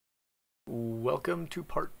Welcome to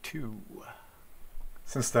part 2.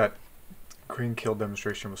 Since that green kill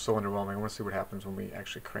demonstration was so underwhelming, I want to see what happens when we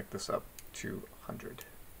actually crank this up to 100.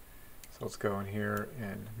 So let's go in here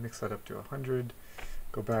and mix that up to 100.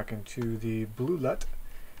 Go back into the blue LUT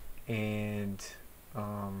and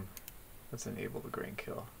let's enable the grain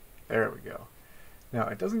kill. There we go. Now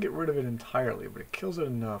it doesn't get rid of it entirely, but it kills it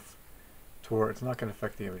enough to where it's not going to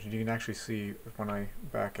affect the image. And you can actually see when I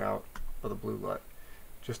back out of the blue LUT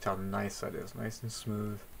just how nice that is, nice and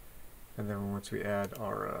smooth. And then once we add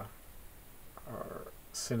our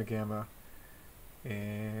Cinegamma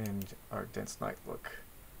and our dense night look,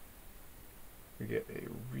 we get a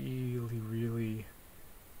really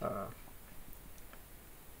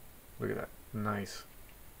look at that, nice.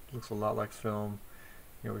 Looks a lot like film.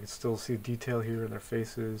 You know, we can still see detail here in their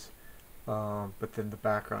faces, but then the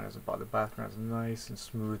background isn't bad. The background is nice and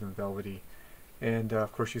smooth and velvety. And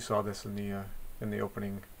of course, you saw this in the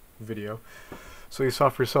opening video, so you saw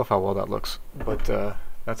for yourself how well that looks. But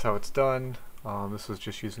that's how it's done. This is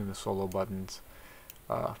just using the solo buttons.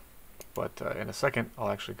 But in a second, I'll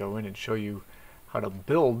actually go in and show you how to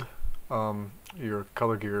build your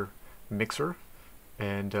ColorGHear mixer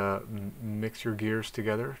and mix your gears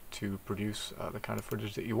together to produce the kind of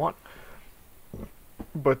footage that you want.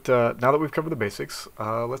 But now that we've covered the basics,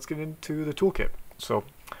 let's get into the toolkit. So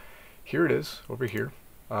here it is over here.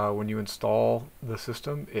 When you install the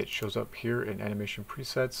system, it shows up here in animation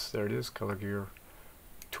presets. There it is, ColorGHear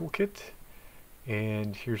toolkit,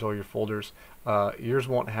 and here's all your folders. Yours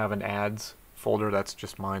won't have an ads folder. That's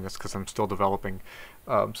just mine. That's because I'm still developing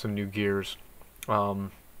some new gears,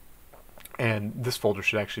 and this folder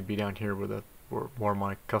should actually be down here where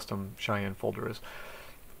my custom Cheyenne folder is.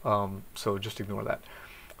 So just ignore that.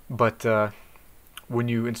 But when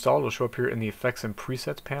you install it, it'll show up here in the effects and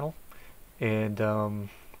presets panel. And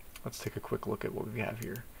let's take a quick look at what we have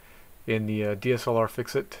here. In the DSLR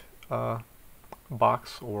Fix-It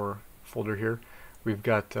box or folder here, we've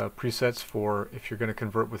got presets for if you're going to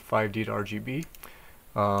convert with 5D to RGB,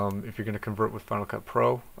 if you're going to convert with Final Cut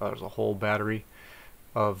Pro. There's a whole battery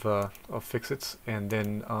of fix-its, and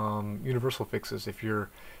then universal fixes if you're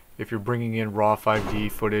bringing in raw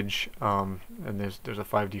 5D footage, and there's a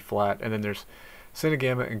 5D flat, and then there's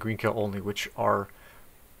Cinegamma and green kill only, which are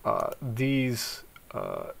these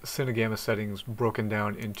Cinegamma settings broken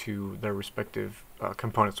down into their respective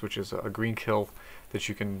components, which is a green kill that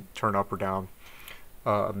you can turn up or down,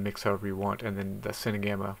 mix however you want, and then the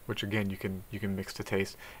Cinegamma, which again you can mix to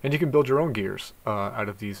taste, and you can build your own gears out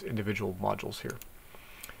of these individual modules here.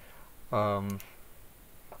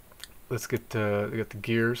 Let's get the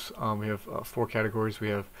gears. We have 4 categories.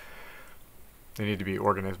 They need to be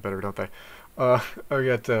organized better, don't they? We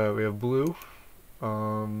have blue.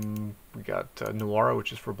 We got Noir,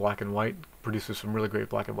 which is for black and white. Produces some really great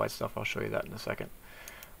black and white stuff. I'll show you that in a second.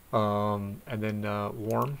 And then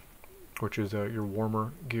Warm, which is your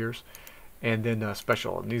warmer gears. And then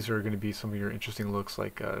Special. And these are going to be some of your interesting looks,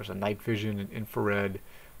 like there's a night vision and infrared,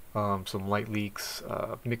 some light leaks,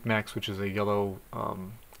 Micmacs, which is a yellow.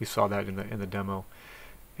 You saw that in the demo.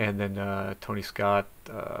 And then Tony Scott.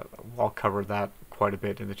 I'll cover that quite a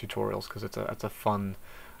bit in the tutorials because it's a fun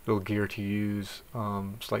little gear to use.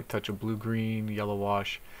 Slight touch of blue-green, yellow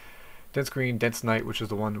wash, dense green, dense night, which is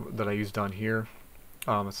the one that I used on here.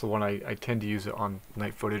 It's the one I tend to use it on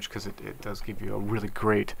night footage because it does give you a really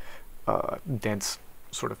great dense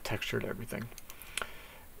sort of texture to everything.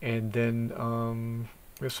 And then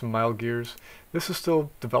we have some mild gears. This is still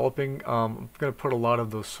developing. I'm going to put a lot of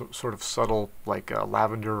those sort of subtle, like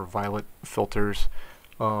lavender or violet filters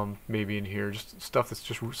maybe in here. Just stuff that's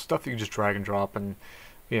just stuff that you just drag and drop, and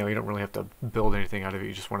you don't really have to build anything out of it.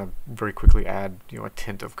 You just want to very quickly add a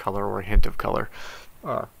tint of color or a hint of color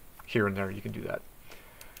here and there. You can do that.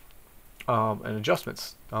 And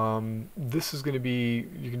adjustments. This is going to be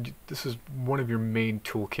this is one of your main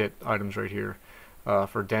toolkit items right here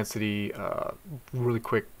for density. Really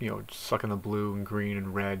quick, sucking the blue and green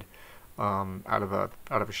and red out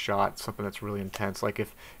of a shot. Something that's really intense. Like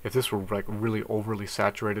if this were like really overly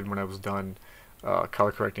saturated when I was done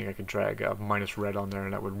color correcting, I could drag minus red on there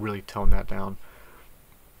and that would really tone that down.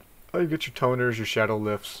 You get your toners, your shadow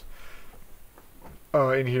lifts.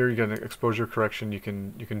 In here you get an exposure correction. You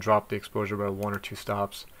can drop the exposure by 1 or 2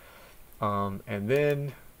 stops. And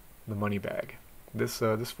then the money bag. This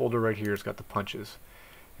folder right here has got the punches,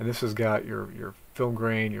 and this has got your film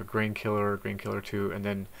grain, your grain killer 2, and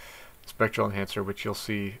then spectral enhancer, which you'll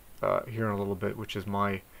see here in a little bit, which is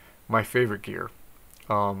my favorite gear.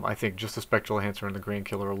 I think just the spectral enhancer and the grain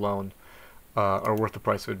killer alone are worth the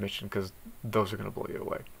price of admission because those are going to blow you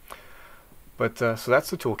away. But so that's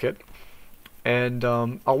the toolkit. And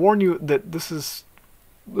I'll warn you that this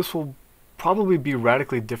will probably be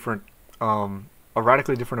radically different, a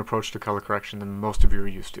radically different approach to color correction than most of you are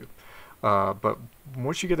used to. But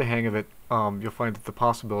once you get the hang of it, you'll find that the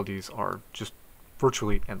possibilities are just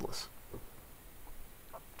virtually endless.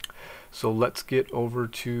 So let's get over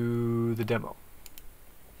to the demo.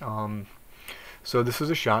 So this is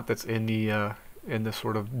a shot that's in the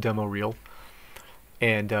sort of demo reel,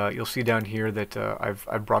 and you'll see down here that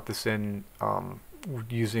I've brought this in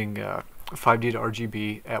using 5D to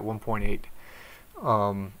RGB at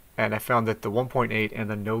 1.8, and I found that the 1.8 and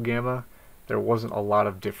the no gamma, there wasn't a lot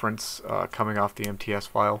of difference coming off the MTS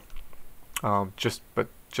file. But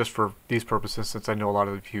just for these purposes, since I know a lot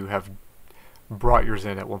of you have brought yours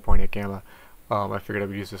in at 1.8 gamma, I figured I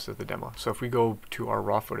would use this as the demo. So if we go to our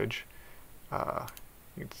raw footage, you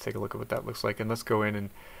can take a look at what that looks like, and let's go in and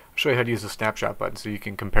show you how to use the snapshot button so you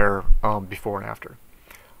can compare before and after.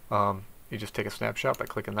 You just take a snapshot by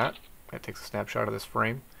clicking that. It takes a snapshot of this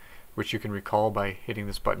frame, which you can recall by hitting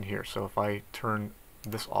this button here. So if I turn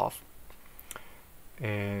this off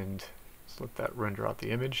and just let that render out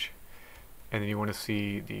the image, and then you want to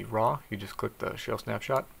see the raw, you just click the show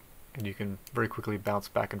snapshot, and you can very quickly bounce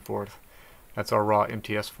back and forth. That's our raw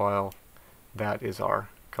MTS file. That is our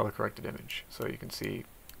color corrected image. So you can see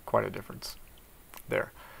quite a difference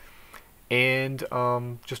there. And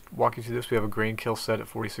just walk you through this, we have a grain kill set at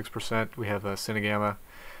 46%, we have a cinegamma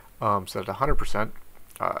set at 100%,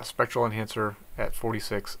 spectral enhancer at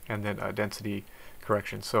 46%, and then a density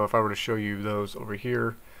correction. So if I were to show you those over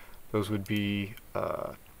here, those would be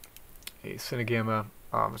a cinegamma.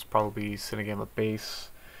 It's probably cinegamma base.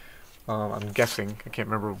 I'm guessing, I can't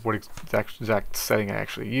remember what exact setting I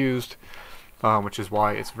actually used, which is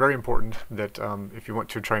why it's very important that if you want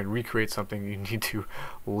to try and recreate something, you need to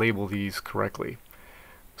label these correctly.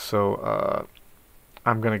 So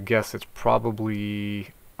I'm going to guess it's probably,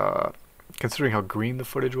 considering how green the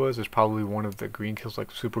footage was, it's probably one of the green kills,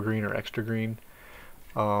 like super green or extra green.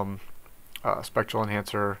 Spectral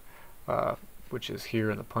enhancer, which is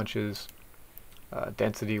here in the punches,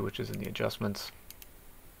 density, which is in the adjustments,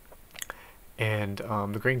 and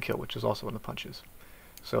the grain kill, which is also in the punches.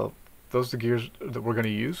 So those are the gears that we're going to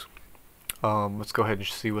use. Let's go ahead and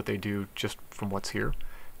see what they do just from what's here.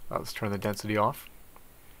 Let's turn the density off,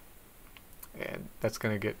 and that's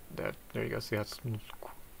going to get that. There you go. See, that's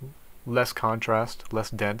less contrast, less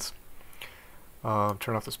dense.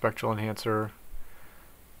 Turn off the spectral enhancer.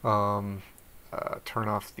 Turn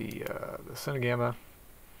off the cinegamma,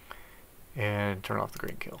 and turn off the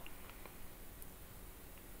grain kill,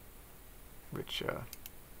 which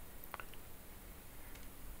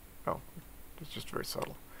oh, it's just very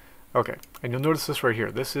subtle. Okay, and you'll notice this right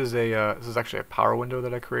here. This is actually a power window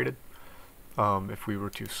that I created. If we were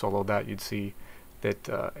to solo that, you'd see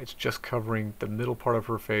that it's just covering the middle part of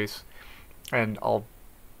her face, and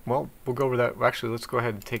we'll go over that. Actually, let's go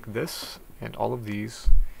ahead and take this and all of these,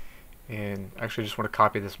 and actually just want to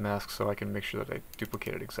copy this mask so I can make sure that I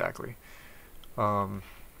duplicate it exactly. Go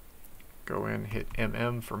in, hit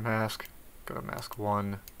MM for mask, go to mask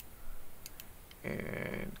 1,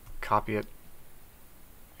 and copy it.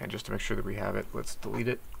 And just to make sure that we have it, let's delete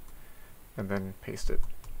it and then paste it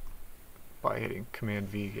by hitting Command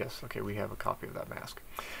V. Yes, okay, we have a copy of that mask.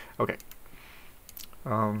 Okay,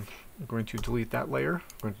 I'm going to delete that layer.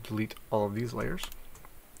 I'm going to delete all of these layers.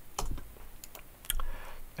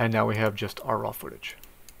 And now we have just our raw footage.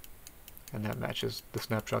 And that matches the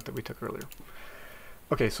snapshot that we took earlier.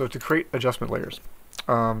 Okay, so to create adjustment layers,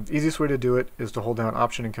 easiest way to do it is to hold down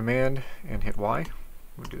Option and Command and hit Y. I'm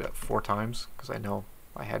going to do that 4 times because I know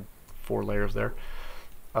I had 4 layers there.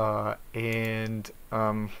 I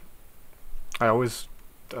always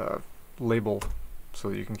label so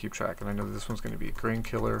that you can keep track. And I know that this one's going to be a grain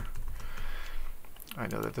killer. I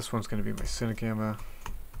know that this one's going to be my cinegamma.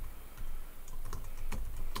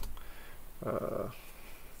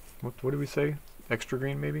 What did we say? Extra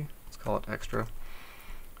green, maybe? Let's call it extra.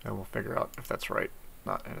 And we'll figure out if that's right,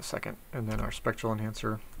 not in a second. And then our spectral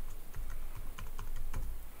enhancer.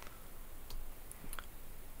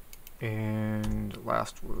 And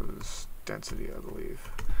last was density, I believe.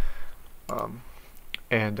 I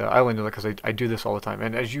only know that because I do this all the time.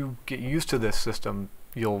 And as you get used to this system,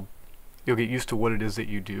 you'll get used to what it is that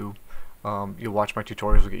you do. You'll watch my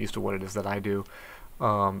tutorials, you'll get used to what it is that I do.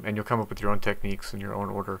 And you'll come up with your own techniques in your own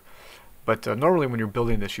order. But normally when you're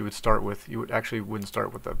building this, you wouldn't start with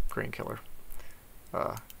the grain killer.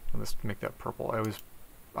 Let's make that purple.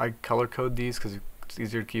 I color code these because it's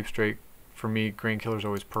easier to keep straight. For me, grain killer is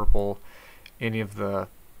always purple. Any of the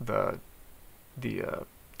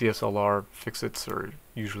DSLR fix-its are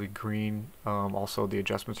usually green. Also, the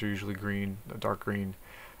adjustments are usually green, dark green.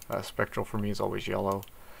 Spectral for me is always yellow.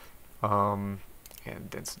 And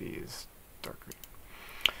density is dark green.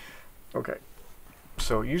 Okay,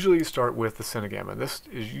 so usually you start with the Cinegamma. This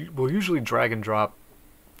will usually drag and drop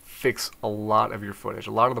fix a lot of your footage.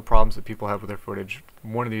 A lot of the problems that people have with their footage,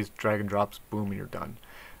 one of these drag and drops, boom, and you're done.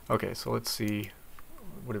 Okay, so let's see.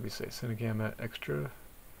 What did we say? Cinegamma extra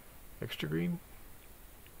green?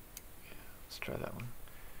 Yeah, let's try that one.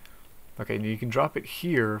 Okay, now you can drop it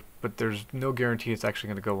here, but there's no guarantee it's actually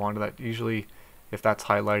going to go onto that. Usually, if that's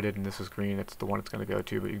highlighted and this is green, it's the one it's going to go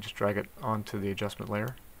to, but you just drag it onto the adjustment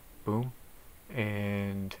layer. Boom.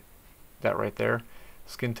 And that right there.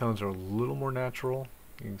 Skin tones are a little more natural.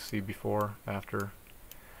 You can see before, after.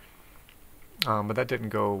 But that didn't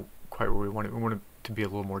go quite where we wanted. We want it to be a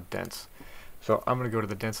little more dense. So I'm going to go to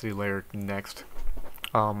the density layer next.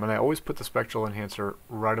 And I always put the spectral enhancer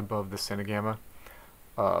right above the Cinegamma.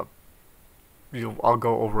 I'll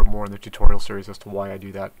go over it more in the tutorial series as to why I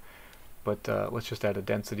do that. But let's just add a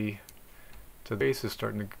density to the base. We're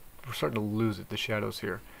starting to lose it, the shadows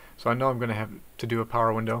here. So I know I'm going to have to do a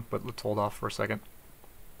power window, but let's hold off for a second.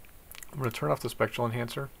 I'm going to turn off the spectral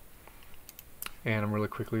enhancer, and I'm really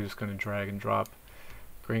quickly just going to drag and drop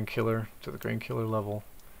grain killer to the grain killer level,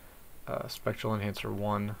 spectral enhancer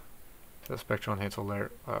 1 to the spectral enhancer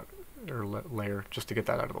layer, just to get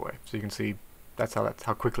that out of the way. So you can see that's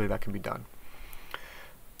how quickly that can be done.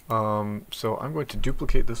 So I'm going to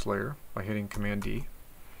duplicate this layer by hitting Command D.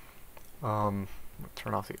 I'm going to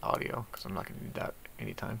turn off the audio because I'm not going to need that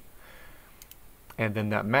anytime. And then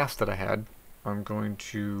that mask that I had, I'm going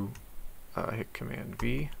to hit Command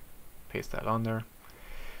V, paste that on there.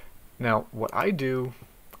 Now what I do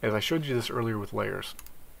is, I showed you this earlier with layers.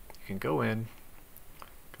 You can go in,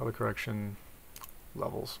 color correction,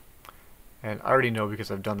 levels, and I already know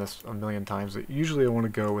because I've done this a million times that usually I want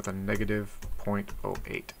to go with a negative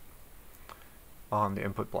 0.08 on the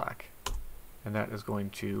input black, and that is going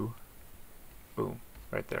to, boom,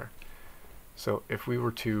 right there. So if we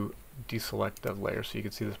were to deselect that layer so you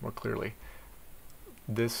can see this more clearly,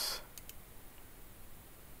 this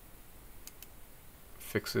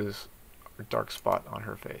fixes a dark spot on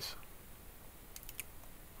her face.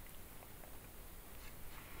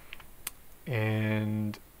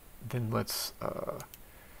 And then let's,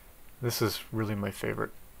 this is really my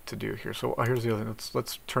favorite to do here. So here's the other thing.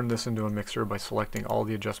 Let's turn this into a mixer by selecting all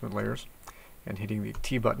the adjustment layers and hitting the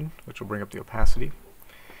T button, which will bring up the opacity.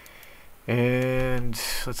 And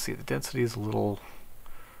let's see, the density is a little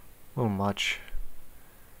much.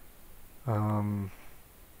 Let's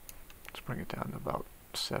bring it down to about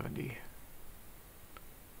 70%.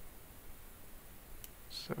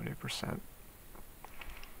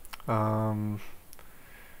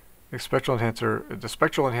 The spectral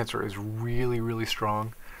enhancer is really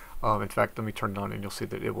strong. In fact, let me turn it on and you'll see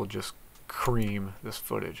that it will just cream this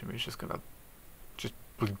footage. I mean, it's just gonna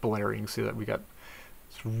be blaring. You can see that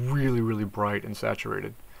it's really bright and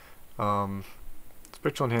saturated.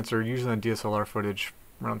 Spectral enhancer usually on DSLR footage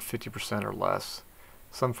around 50% or less.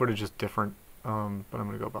 Some footage is different, but I'm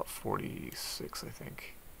gonna go about 46, I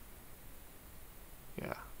think.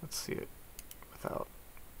 Yeah, let's see it without.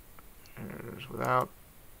 There's without.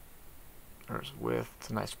 There's with. It's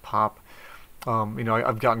a nice pop. You know,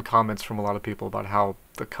 I've gotten comments from a lot of people about how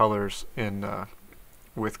the colors in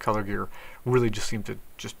with ColorGHear really just seem to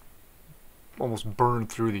just almost burn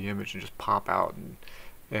through the image and just pop out,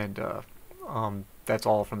 and that's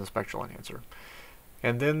all from the spectral enhancer.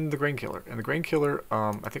 And then the grain killer. And the grain killer,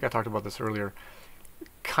 I think I talked about this earlier,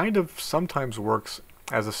 kind of sometimes works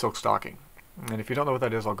as a silk stocking. And if you don't know what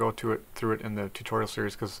that is, I'll go through it in the tutorial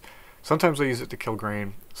series, because sometimes I use it to kill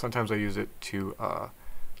grain, sometimes I use it to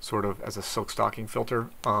sort of as a silk stocking filter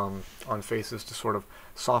on faces to sort of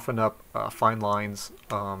soften up fine lines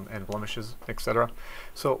and blemishes, etc.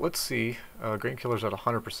 So let's see, grain killer's at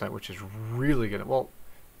 100%, which is really gonna, well,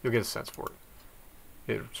 you'll get a sense for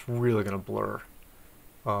it. It's really gonna blur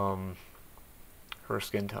her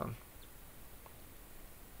skin tone.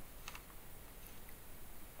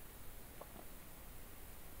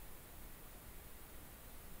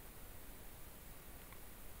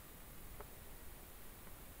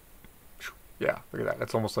 Yeah, look at that.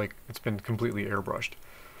 That's almost like it's been completely airbrushed.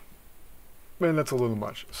 And that's a little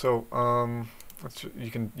much. So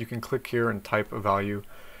you can click here and type a value.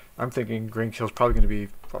 I'm thinking grain kill is probably going to be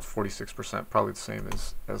about 46%, probably the same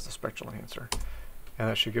as the spectral enhancer. And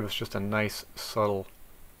that should give us just a nice subtle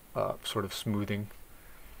sort of smoothing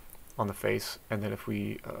on the face. And then if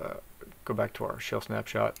we go back to our shell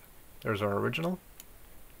snapshot, there's our original.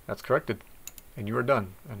 That's corrected. and you are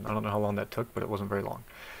done. And I don't know how long that took, but it wasn't very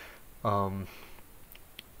long.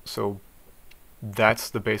 So that's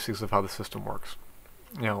the basics of how the system works.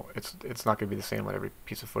 You know, it's not going to be the same on every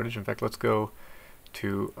piece of footage. In fact, let's go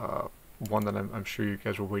to one that I'm sure you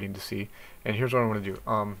guys were waiting to see. And here's what I want to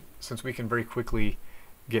do. Since we can very quickly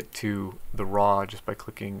get to the raw just by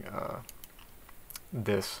clicking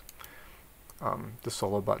this the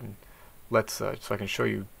solo button, let's so I can show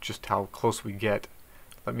you just how close we get.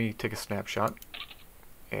 Let me take a snapshot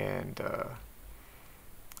and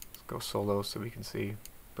let's go solo so we can see.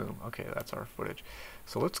 Boom. Okay, that's our footage.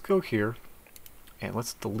 So let's go here and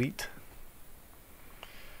let's delete.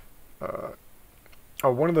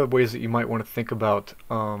 One of the ways that you might want to think about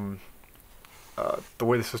the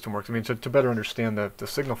way the system works, I mean, to better understand the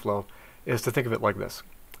signal flow, is to think of it like this.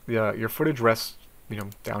 Your footage rests,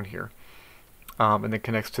 down here, and then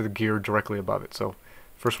connects to the gear directly above it. So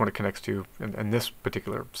first one it connects to, and this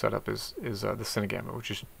particular setup is the Cinegamma, which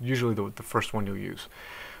is usually the first one you'll use.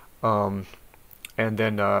 And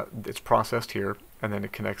then it's processed here, and then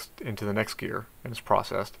it connects into the next gear, and it's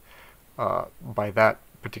processed by that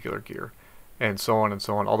particular gear, and so on,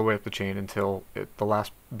 all the way up the chain until the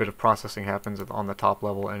last bit of processing happens on the top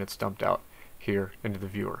level, and it's dumped out here into the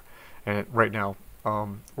viewer. And right now,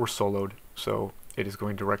 we're soloed, so it is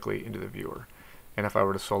going directly into the viewer. And if I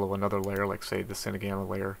were to solo another layer, like say the Cinegamma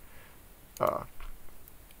layer,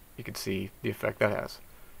 you can see the effect that has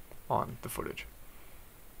on the footage.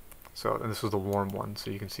 So, and this is the warm one,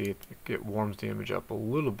 so you can see it warms the image up a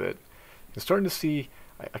little bit. You're starting to see,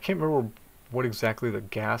 I can't remember what exactly the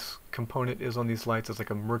gas component is on these lights. It's like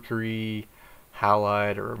a mercury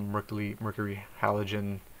halide or a mercury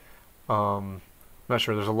halogen. I'm not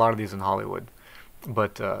sure. There's a lot of these in Hollywood,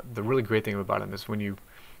 but the really great thing about them is when you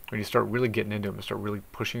start really getting into them and start really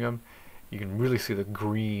pushing them, you can really see the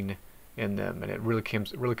green in them, and it really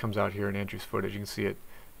comes out here in Andrew's footage. You can see it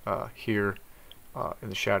here. In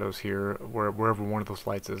the shadows here, wherever one of those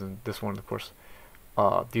lights is, and this one, of course,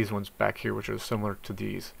 these ones back here, which are similar to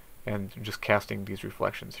these, and just casting these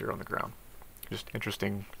reflections here on the ground. Just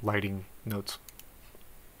interesting lighting notes.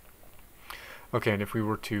 Okay, and if we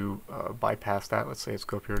were to bypass that, let's say let's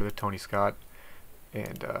go up here to the Tony Scott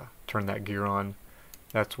and turn that gear on.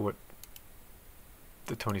 That's what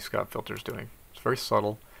the Tony Scott filter is doing. It's very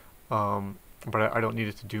subtle, but I don't need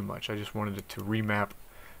it to do much. I just wanted it to remap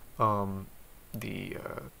the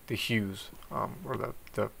hues or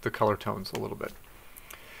the color tones a little bit.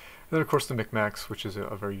 And then of course the Micmax, which is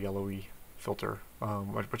a very yellowy filter,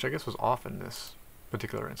 which I guess was off in this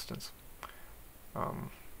particular instance.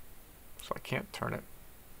 So I can't turn it.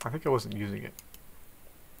 I think I wasn't using it,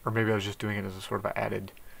 or maybe I was just doing it as a sort of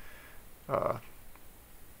added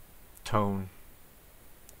tone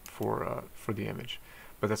for the image.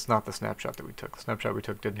 But that's not the snapshot that we took. The snapshot we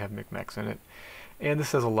took didn't have Micmax in it. And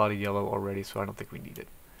this has a lot of yellow already, so I don't think we need it.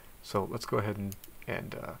 So let's go ahead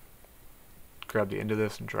and grab the end of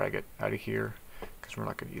this and drag it out of here, because we're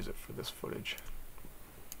not going to use it for this footage.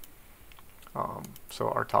 So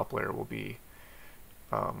our top layer will be,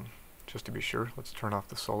 just to be sure, let's turn off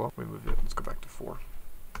the solo. We moved it. Let's go back to 4.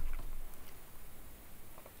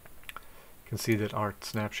 You can see that our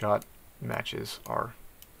snapshot matches our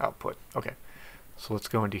output. Okay, so let's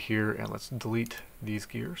go into here and let's delete these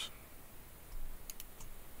gears.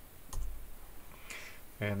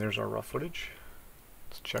 And there's our raw footage.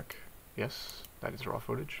 Let's check. Yes, that is raw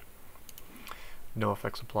footage. No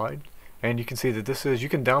effects applied. And you can see that this is, you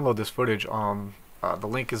can download this footage. The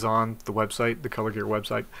link is on the website, the ColorGHear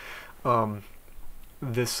website.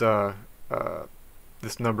 This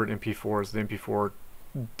numbered MP4 is the MP4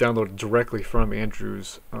 downloaded directly from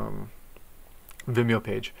Andrew's Vimeo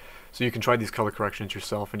page. So you can try these color corrections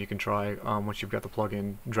yourself, and you can try, once you've got the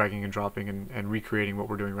plugin, dragging and dropping and recreating what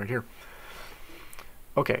we're doing right here.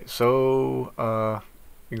 Okay, so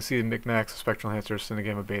you can see the Micmax, the spectral enhancer,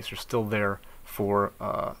 Cinegamma base are still there for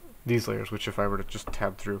these layers, which if I were to just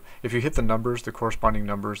tab through, if you hit the numbers, the corresponding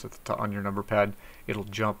numbers on your number pad, it'll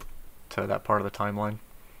jump to that part of the timeline.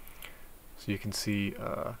 So you can see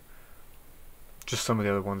just some of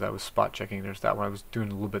the other ones I was spot checking. There's that one. I was doing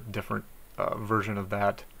a little bit different version of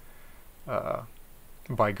that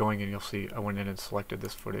by going in. You'll see I went in and selected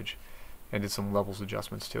this footage and did some levels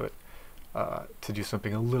adjustments to it. To do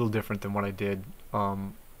something a little different than what I did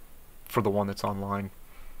for the one that's online.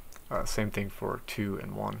 Same thing for 2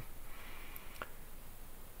 and 1.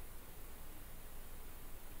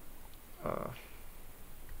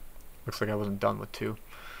 Looks like I wasn't done with 2.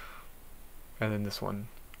 And then this one.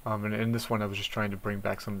 And in this one I was just trying to bring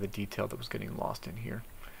back some of the detail that was getting lost in here.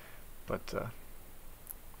 But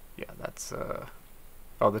yeah, that's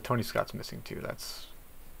oh, the Tony Scott's missing too. That's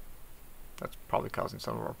that's probably causing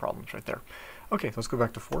some of our problems right there. Okay, let's go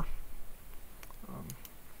back to 4.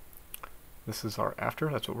 This is our after,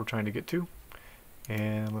 that's what we're trying to get to.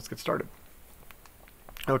 And let's get started.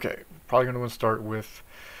 Okay, probably going to want to start with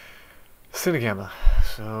Cinegamma.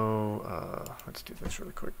 So let's do this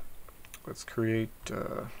really quick. Let's create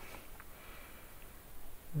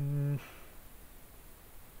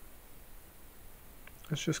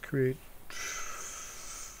let's just create,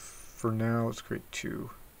 for now, let's create 2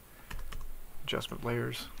 adjustment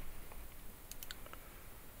layers.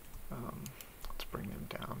 Let's bring them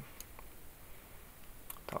down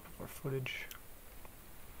top of our footage.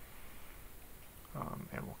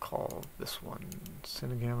 And we'll call this one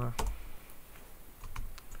Cinegamma.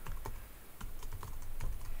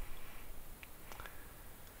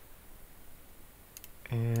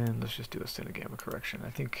 And let's just do a Cinegamma correction. I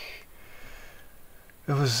think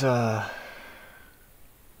it was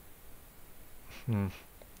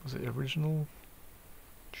was it original?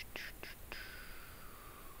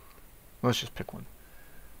 Let's just pick one.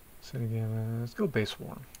 Cinegamma, let's go base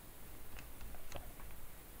warm.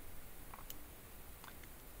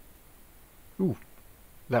 Ooh,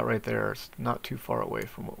 that right there is not too far away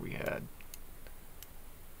from what we had.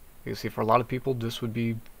 You can see for a lot of people this would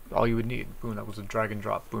be all you would need. Boom, that was a drag and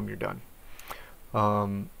drop. Boom, you're done.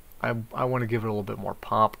 I want to give it a little bit more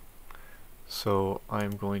pop, so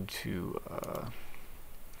I'm going to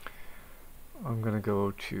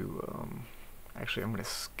go to actually I'm going to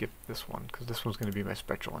skip this one because this one's going to be my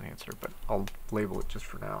spectral enhancer, but I'll label it just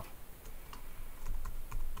for now.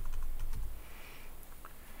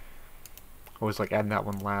 Always like adding that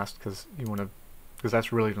one last because you want to, because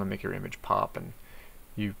that's really going to make your image pop, and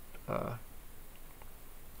you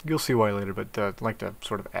you'll see why later, but I'd like to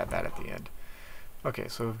sort of add that at the end. Okay,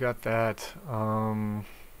 so we've got that.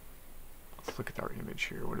 Let's look at our image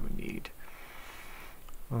here. What do we need?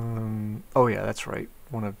 Oh yeah, that's right.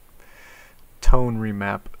 Want to tone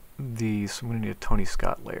remap these. So I'm going to need a Tony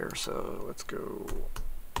Scott layer. So let's go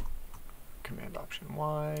Command Option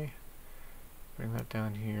Y. Bring that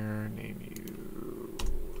down here. Name you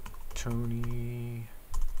Tony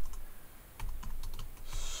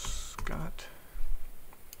Scott.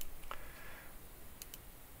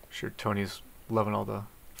 Sure, Tony's loving all the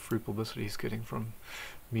free publicity he's getting from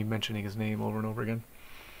me mentioning his name over and over again.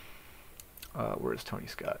 Where is Tony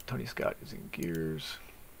Scott? Tony Scott is in Gears.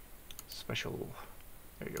 Special.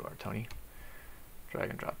 There you are, Tony. Drag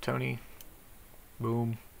and drop Tony.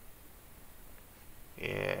 Boom.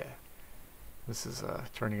 Yeah. This is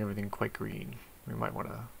turning everything quite green. We might want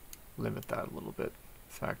to limit that a little bit. In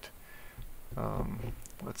fact,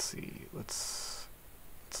 let's see. Let's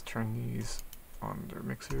turn these on their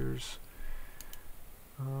mixers.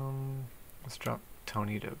 Let's drop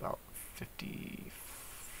Tony to about 50.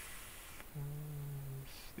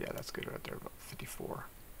 Yeah, that's good right there, about 54.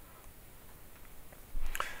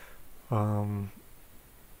 I'll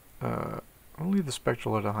leave the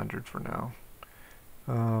spectral at 100 for now.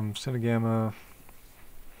 Cinegamma.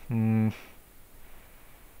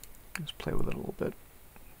 Let's play with it a little bit.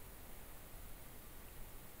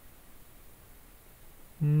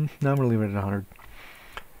 No, I'm gonna leave it at 100.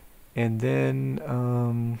 And then,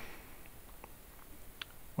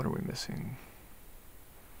 what are we missing?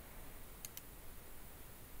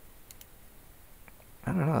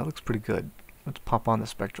 I don't know, that looks pretty good. Let's pop on the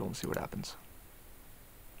spectral and see what happens.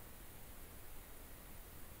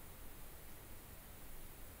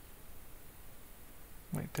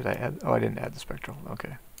 Wait, did I add? Oh, I didn't add the spectral.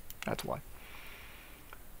 Okay, that's why.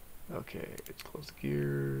 Okay, let's close the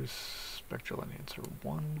gears. Spectral enhancer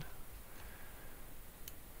 1.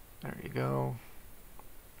 There you go.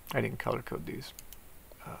 I didn't color code these.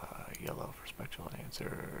 Yellow for spectral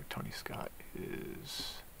enhancer. Tony Scott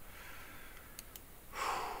is...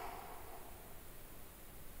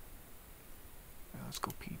 Let's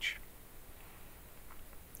go peach.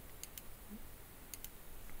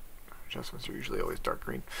 Adjustments are usually always dark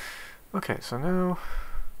green. Okay, so now...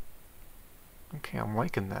 Okay, I'm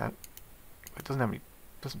liking that. It doesn't have any...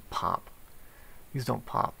 doesn't pop. These don't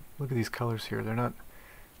pop. Look at these colors here. They're not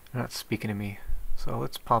speaking to me. So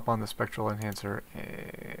let's pop on the spectral enhancer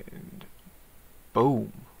and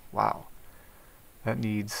boom. Wow. That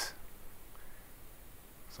needs...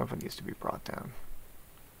 something needs to be brought down.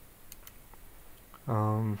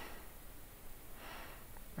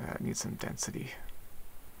 It needs some density.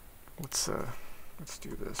 Let's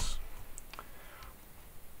do this.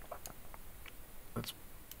 Let's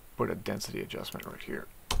put a density adjustment right here.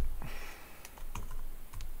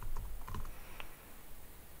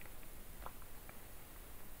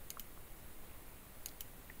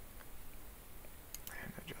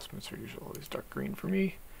 And adjustments are usually always dark green for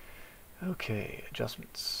me. Okay,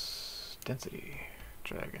 adjustments, density,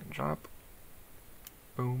 drag and drop,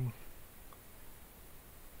 boom,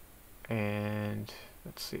 and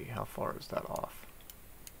let's see, how far is that off?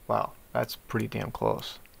 Wow, that's pretty damn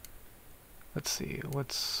close. Let's see,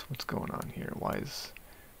 what's going on here? Why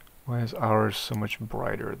is ours so much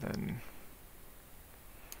brighter than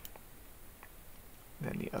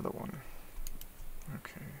the other one?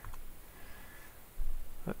 Okay,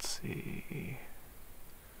 let's see.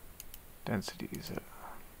 Densities.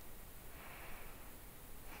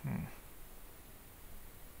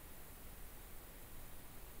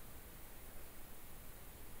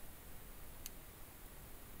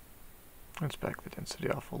 Let's back the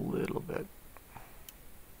density off a little bit.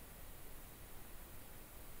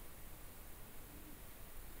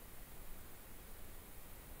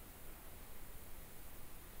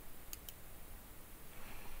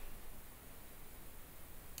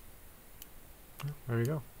 There you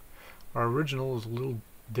go. Our original is a little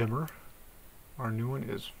dimmer. Our new one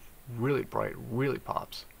is really bright, really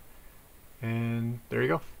pops. And there you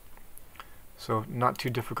go. So not too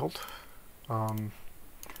difficult.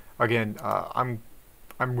 Again, I'm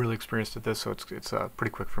really experienced at this, so it's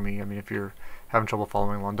pretty quick for me. I mean, if you're having trouble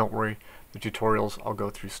following along, don't worry. The tutorials, I'll go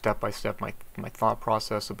through step by step my thought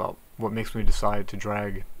process about what makes me decide to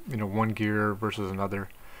drag, you know, one gear versus another.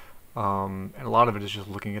 And a lot of it is just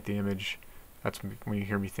looking at the image. That's when you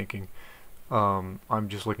hear me thinking. I'm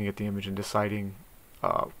just looking at the image and deciding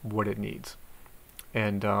what it needs.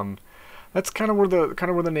 And that's kind of where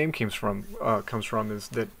the name comes from. Is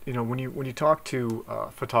that, you know, when you talk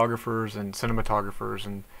to photographers and cinematographers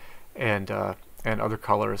and other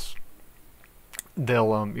colorists,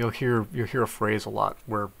 they'll you'll hear a phrase a lot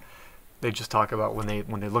where they just talk about when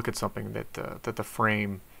they look at something that the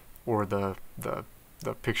frame or the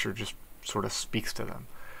picture just sort of speaks to them,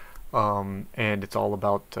 and it's all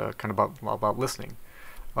about about listening.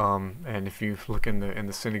 And if you look in the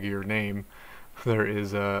ColorGHear name, there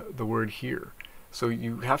is the word hear. So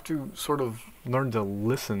you have to sort of learn to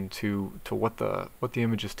listen to what the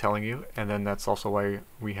image is telling you, and then that's also why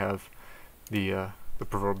we have the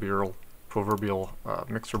proverbial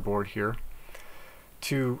mixer board here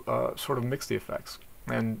to sort of mix the effects.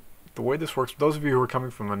 And the way this works, those of you who are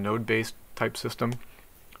coming from a node-based type system,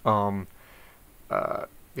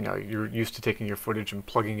 you know, you're used to taking your footage and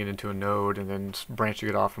plugging it into a node and then branching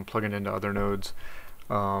it off and plugging it into other nodes,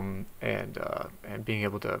 and being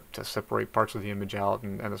able to separate parts of the image out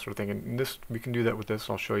and that sort of thing. And this, we can do that with this.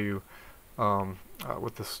 I'll show you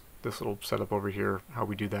with this little setup over here how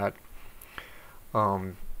we do that.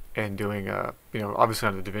 And doing you know, obviously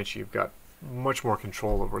on the DaVinci you've got much more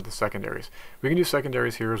control over the secondaries. We can do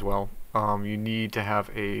secondaries here as well. You need to have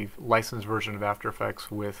a licensed version of After Effects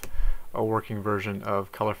with a working version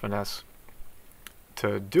of Color Finesse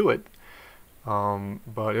to do it,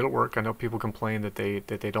 but it'll work. I know people complain that they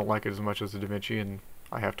don't like it as much as the DaVinci, and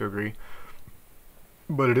I have to agree.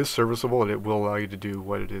 But it is serviceable, and it will allow you to do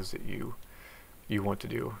what it is that you want to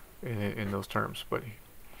do in those terms. But you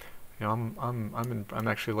know, I'm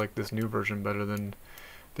actually like this new version better than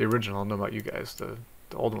the original. I don't know about you guys. The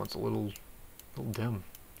old one's a little dim.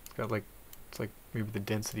 It's got it's like maybe the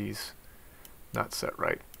density's not set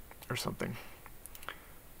right or something.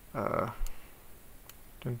 It's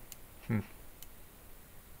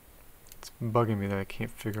bugging me that I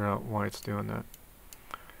can't figure out why it's doing that.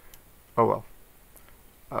 Oh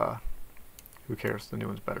well. Who cares? The new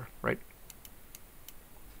one's better, right?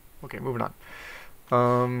 Okay, moving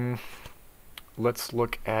on. Let's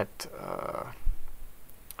look at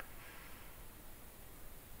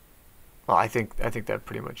well, I think that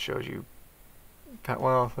pretty much shows you that.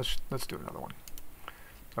 Well, let's do another one.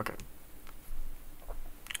 Okay.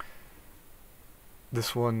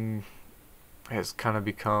 This one has kind of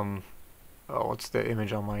become, oh, it's the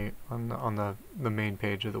image on my on the main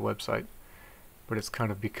page of the website, but it's kind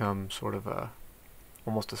of become sort of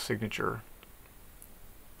almost a signature.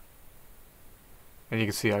 And you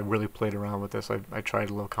can see I really played around with this. I tried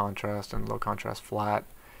low contrast and low contrast flat.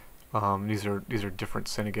 These are different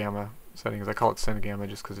Cinegamma settings. I call it Cinegamma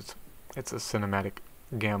just because it's a cinematic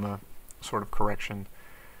gamma sort of correction.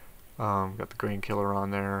 Got the grain killer on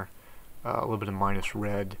there, a little bit of minus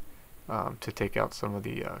red to take out some of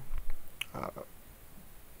the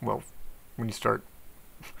well, when you start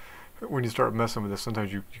messing with this,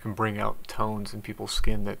 sometimes you can bring out tones in people's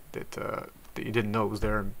skin that you didn't know was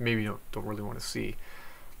there, and maybe you don't really want to see,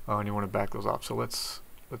 and you want to back those off. So let's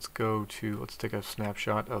take a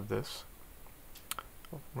snapshot of this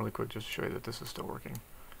really quick just to show you that this is still working.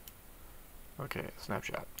 Okay,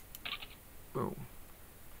 snapshot. Boom.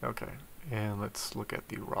 Okay, and let's look at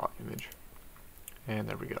the raw image. And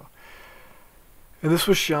there we go. And this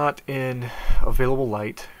was shot in available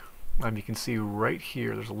light. You can see right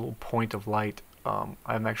here there's a little point of light. I'm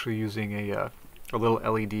actually using a little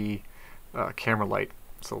LED camera light.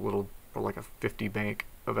 It's a little, or like a 50 bank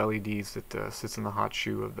of LEDs that sits in the hot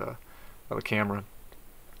shoe of the camera,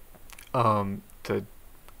 to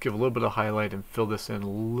give a little bit of highlight and fill this in a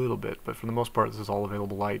little bit. But for the most part, this is all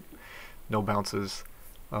available light, no bounces.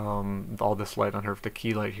 All this light on her, the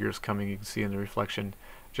key light here is coming, you can see in the reflection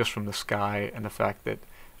just from the sky and the fact that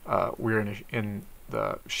we're in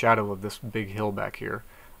the shadow of this big hill back here,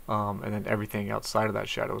 and then everything outside of that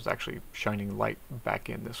shadow is actually shining light back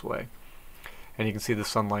in this way. And you can see the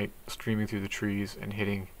sunlight streaming through the trees and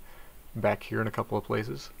hitting back here in a couple of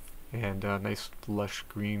places, and nice lush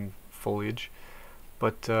green foliage,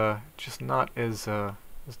 but just not as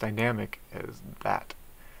dynamic as that.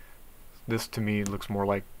 This to me looks more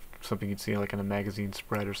like something you'd see like in a magazine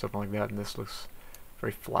spread or something like that, and this looks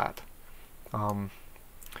very flat.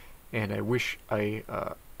 And I wish I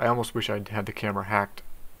almost wish I'd had the camera hacked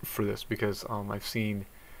for this, because I've seen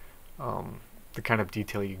the kind of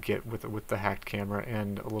detail you get with the hacked camera,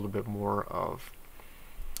 and a little bit more of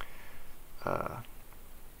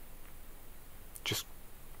just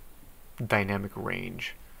dynamic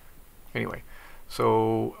range. Anyway,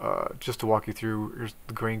 so just to walk you through, here's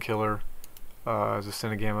the grain killer. There's a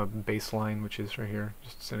Cinegamma baseline, which is right here,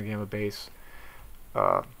 just Cinegamma base.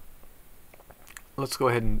 Let's go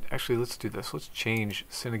ahead and actually let's do this. Let's change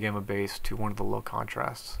Cinegamma base to one of the low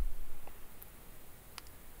contrasts.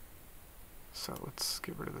 So let's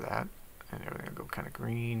get rid of that, and everything will go kind of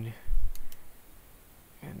green.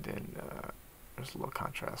 And then there's a low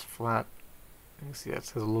contrast flat. You can see that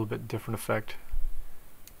has a little bit different effect.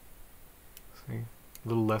 See, a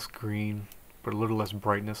little less green, but a little less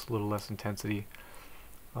brightness, a little less intensity,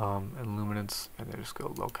 and luminance. And then just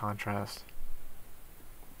go low contrast.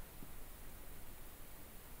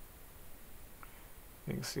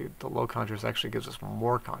 You can see the low contrast actually gives us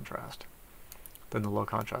more contrast than the low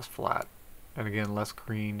contrast flat, and again less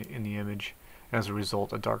green in the image, and as a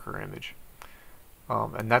result a darker image.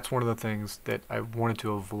 And that's one of the things that I wanted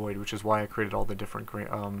to avoid, which is why I created all the different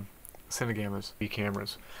Cinegammas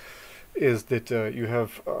cameras, is that you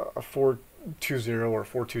have a 420 or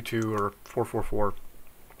 422 or 444,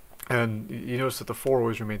 and you notice that the 4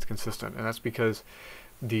 always remains consistent, and that's because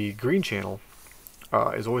the green channel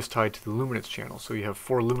is always tied to the luminance channel. So you have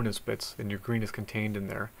 4 luminance bits, and your green is contained in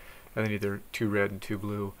there, and then either 2 red and 2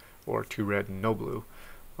 blue, or 2 red and no blue,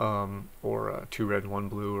 or 2 red and 1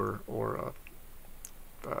 blue, or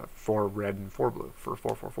 4 red and 4 blue for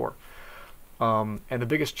 444. And the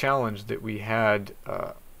biggest challenge that we had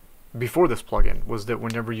before this plugin was that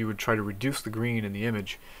whenever you would try to reduce the green in the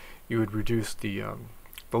image, you would reduce the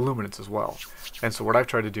luminance as well. And so what I've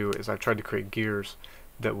tried to do is I've tried to create gears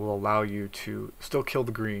that will allow you to still kill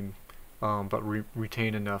the green, but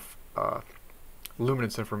retain enough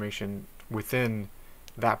luminance information within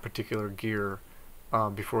that particular gear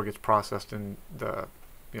before it gets processed in the,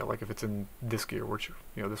 like if it's in this gear, which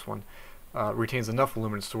this one retains enough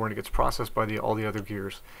luminance to when it gets processed by all the other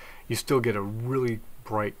gears, you still get a really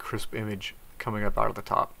bright, crisp image coming up out of the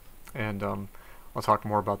top. And I'll talk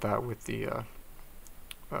more about that with the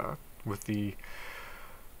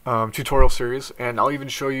tutorial series, and I'll even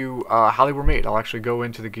show you how they were made. I'll actually go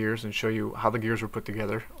into the gears and show you how the gears were put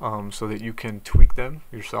together, so that you can tweak them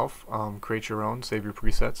yourself, create your own, save your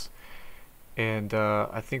presets. And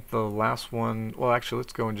I think the last one, well actually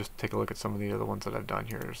let's go and just take a look at some of the other ones that I've done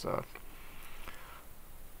here. There's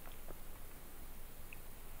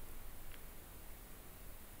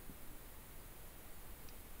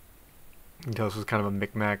this is kind of a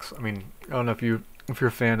micmax. I mean, I don't know if you're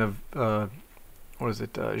a fan of what is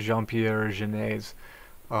it, Jean-Pierre Genet's,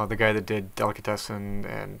 the guy that did Delicatessen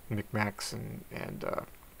and Micmacs and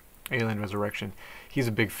Alien Resurrection. He's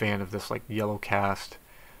a big fan of this like yellow cast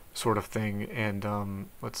sort of thing. And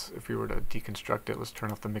if we were to deconstruct it, let's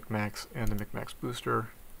turn off the Micmacs and the Micmacs booster.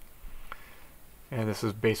 And this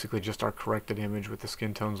is basically just our corrected image with the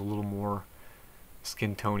skin tones a little more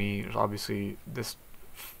skin tony. There's obviously this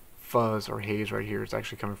fuzz or haze right here. It's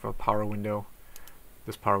actually coming from a power window.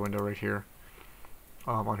 This power window right here.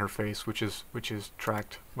 On her face, which is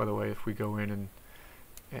tracked, by the way, if we go in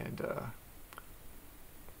and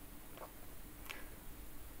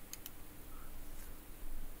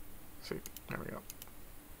see, there we go.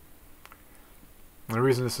 And the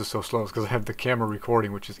reason this is so slow is because I have the camera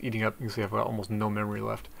recording, which is eating up. You can see I've got almost no memory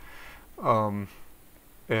left. So,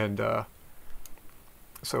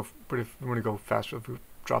 but if we want to go faster, if we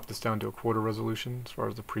drop this down to a 1/4 resolution, as far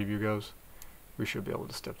as the preview goes, we should be able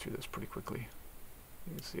to step through this pretty quickly.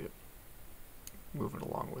 You can see it moving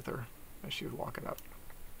along with her. as she was walking up.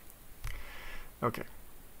 Okay.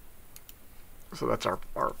 So that's our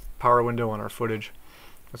power window on our footage.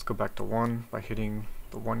 Let's go back to 1 by hitting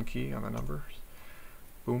the 1 key on the numbers.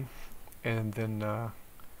 Boom. And then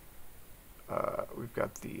we've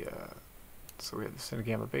got the, so we have the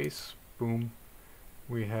Cinegamma base. Boom.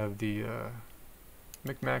 We have the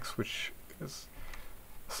Micmax, which is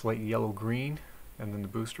a slight yellow-green, and then the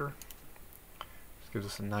booster. This gives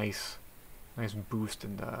us a nice boost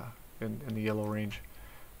in the yellow range.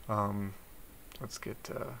 Let's get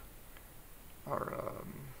our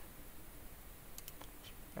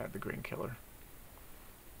add the grain killer,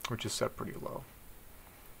 which is set pretty low.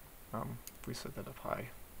 If we set that up high,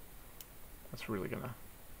 that's really gonna,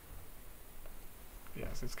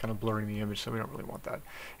 yes, it's kind of blurring the image, so we don't really want that.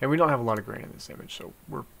 And we don't have a lot of grain in this image, so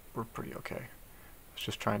we're pretty okay. It's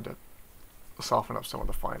just trying to soften up some of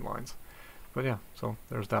the fine lines. But yeah, so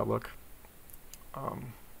there's that look.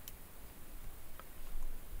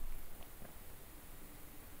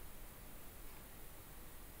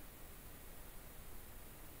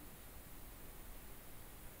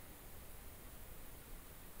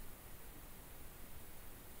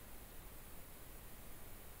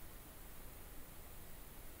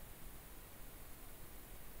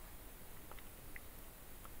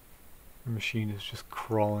 The machine is just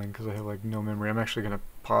crawling because I have like no memory. I'm actually going to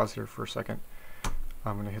pause here for a second.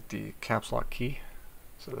 I'm going to hit the caps lock key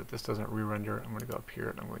so that this doesn't re-render. I'm going to go up here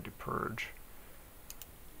and I'm going to purge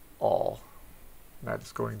all. That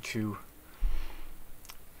is going to,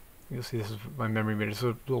 you'll see this is my memory meter. It's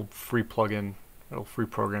a little free plugin, a little free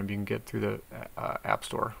program you can get through the App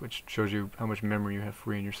Store, which shows you how much memory you have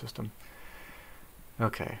free in your system.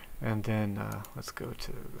 Okay, and then let's go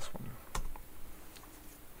to this one.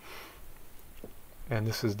 And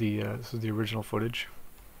this is the original footage.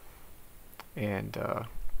 And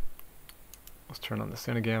let's turn on the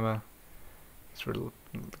Cinegamma. Gets rid of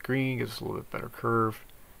the green, gives us a little bit better curve.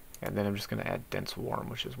 And then I'm just going to add dense warm,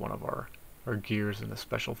 which is one of our gears in the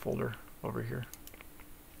special folder over here.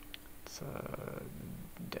 It's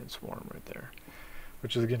dense warm right there,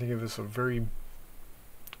 which is going to give us a very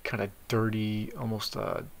kind of dirty, almost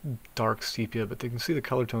dark sepia, but you can see the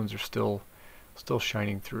color tones are still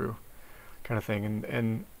shining through, kind of thing.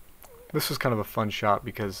 And this is kind of a fun shot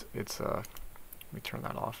because it's let me turn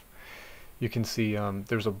that off. You can see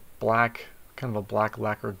there's a black, kind of a black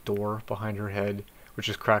lacquered door behind her head, which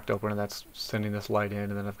is cracked open, and that's sending this light in.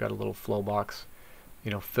 And then I've got a little flow box,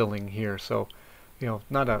 filling here. So,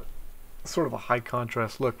 not a sort of a high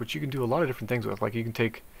contrast look, but you can do a lot of different things with. Like you can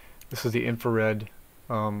take, this is the infrared.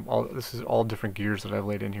 This is all different gears that I've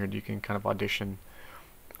laid in here. And you can kind of audition.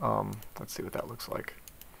 Let's see what that looks like.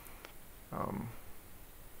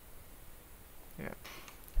 Yeah.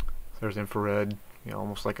 So there's infrared.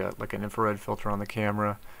 Almost like an infrared filter on the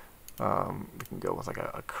camera. We can go with like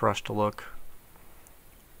a crushed look.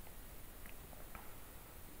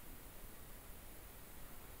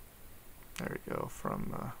 There we go.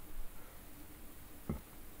 From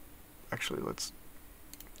actually, let's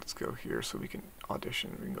go here so we can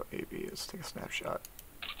audition. We can go A/B. Let's take a snapshot.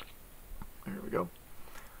 There we go.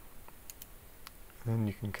 And then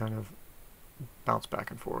you can kind of bounce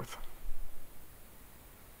back and forth.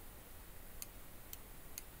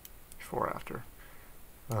 Before, after.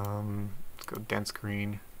 Let's go dense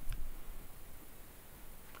green.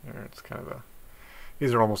 There, it's kind of a.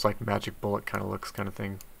 These are almost like magic bullet kind of looks, kind of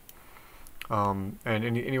thing. And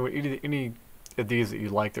any of these that you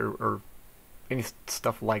like, or any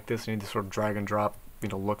stuff like this, any sort of drag and drop,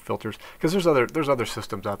 look filters, because there's other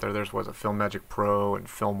systems out there. There's Filmmagic Pro and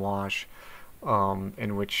FilmWash,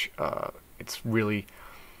 in which it's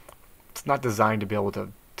not designed to be able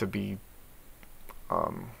to be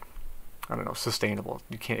I don't know, sustainable.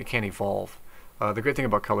 It can't evolve. The great thing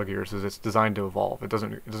about ColorGhear is it's designed to evolve. It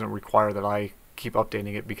doesn't require that I keep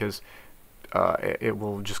updating it, because it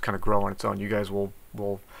will just kind of grow on its own. You guys will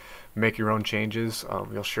make your own changes.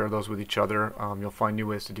 You'll share those with each other. You'll find new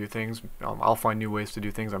ways to do things. I'll find new ways to do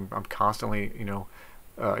things. I'm constantly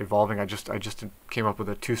evolving. I just came up with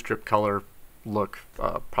a 2-strip color look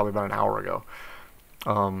probably about an hour ago.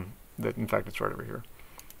 That in fact it's right over here.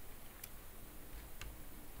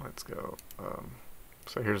 Let's go.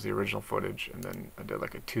 So here's the original footage, and then I did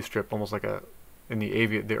like a 2-strip, almost like in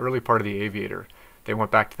the early part of the Aviator. They went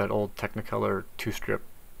back to that old Technicolor 2-strip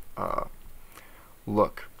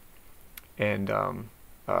look, and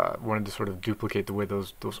wanted to sort of duplicate the way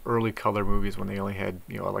those early color movies, when they only had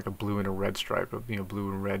like a blue and a red stripe of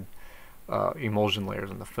blue and red emulsion layers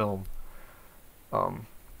in the film.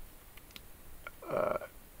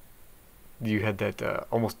 You had that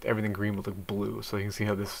almost everything green would look blue, so you can see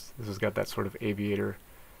how this has got that sort of Aviator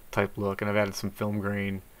type look, and I've added some film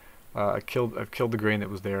grain. I've killed the grain that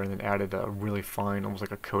was there, and then added a really fine, almost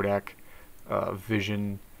like a Kodak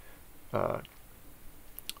Vision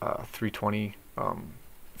 320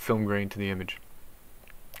 film grain to the image.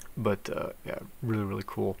 But yeah, really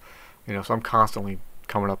cool. So I'm constantly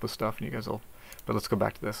coming up with stuff, and you guys will. But let's go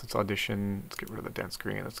back to this. Let's audition. Let's get rid of the dense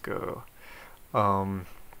green. Let's go. Let's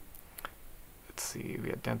see. We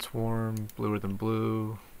got dense warm, bluer than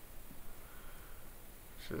blue.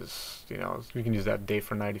 Which is, you can use that day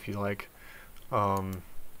for night if you like.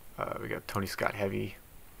 We got Tony Scott heavy.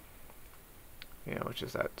 Which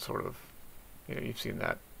is that sort of, you've seen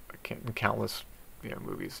that in countless,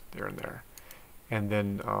 movies there and there. And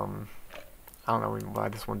then I don't know even why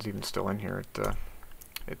this one's even still in here.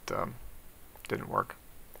 It didn't work.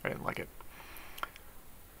 I didn't like it.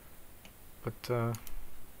 But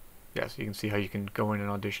yeah, so you can see how you can go in and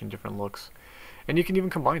audition different looks, and you can even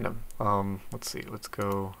combine them. Let's see. Let's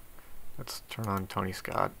turn on Tony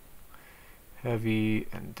Scott heavy,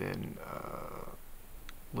 and then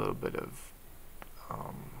a little bit of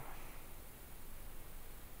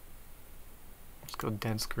let's go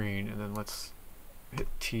dense green, and then let's hit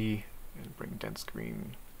T and bring dense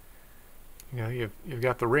green. You've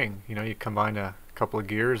got the ring. You combine a couple of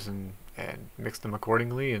gears and mix them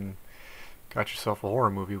accordingly, and got yourself a horror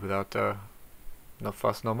movie without no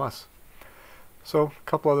fuss, no muss. So a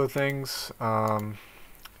couple other things.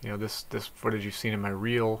 This footage you've seen in my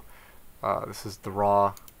reel. This is the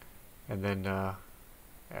raw, and then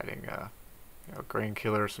adding grain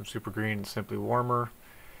killer, some super green, and simply warmer,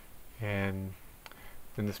 and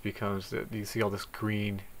then this becomes you see all this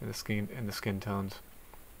green in the skin tones.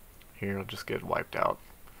 Here it'll just get wiped out,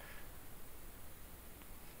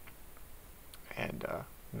 and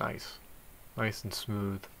nice and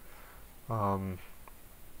smooth.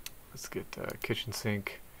 Let's get kitchen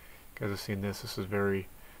sink. You guys have seen this. This is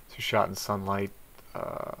shot in sunlight.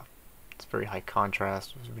 It's very high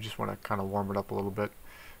contrast. We just want to kind of warm it up a little bit.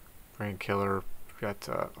 Grain killer. We've got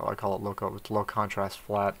I call it low contrast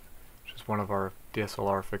flat, which is one of our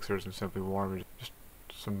DSLR fixers, and simply warm. Just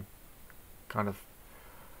some kind of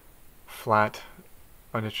flat,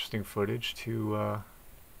 uninteresting footage to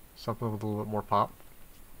something with a little bit more pop.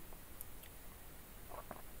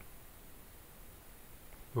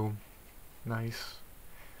 Boom. Nice.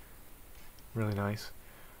 Really nice.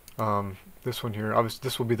 This one here, obviously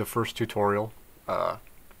this will be the first tutorial,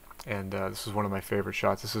 and this is one of my favorite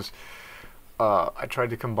shots. This is, I tried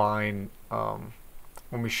to combine,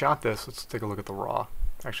 when we shot this, let's take a look at the raw.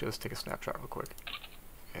 Actually, let's take a snapshot real quick,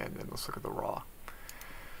 and then let's look at the raw.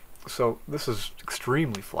 So this is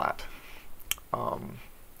extremely flat. You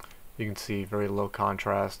can see very low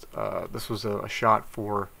contrast. This was a shot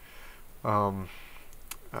for, well,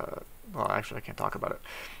 actually I can't talk about it.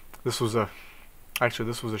 This was a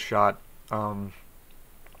shot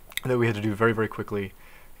that we had to do very quickly.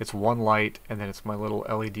 It's one light, and then it's my little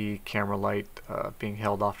LED camera light being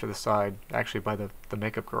held off to the side, actually by the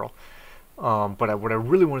makeup girl. But what I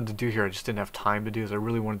really wanted to do here, I just didn't have time to do, is I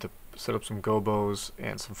really wanted to set up some gobos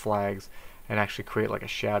and some flags and actually create like a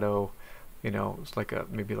shadow. It's like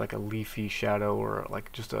maybe like a leafy shadow, or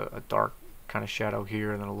like just a dark kind of shadow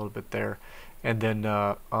here, and then a little bit there, and then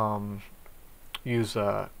use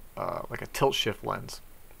like a tilt shift lens.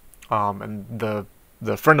 And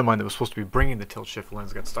the friend of mine that was supposed to be bringing the tilt shift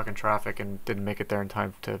lens got stuck in traffic and didn't make it there in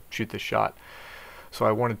time to shoot this shot. So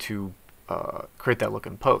I wanted to create that look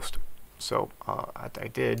in post. So I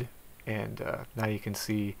did, and now you can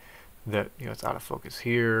see that it's out of focus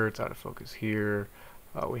here, it's out of focus here.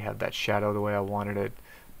 We have that shadow the way I wanted it.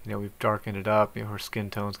 We've darkened it up. Her skin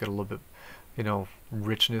tone's got a little bit,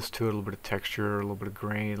 richness to it, a little bit of texture, a little bit of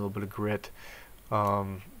grain, a little bit of grit,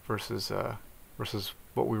 versus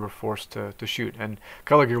what we were forced to shoot. And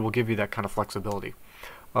ColorGhear will give you that kind of flexibility.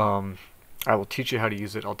 I will teach you how to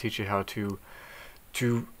use it. I'll teach you how to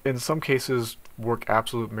in some cases work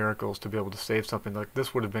absolute miracles to be able to save something. Like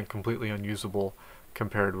this would have been completely unusable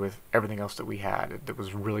compared with everything else that we had. It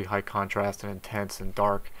was really high contrast and intense and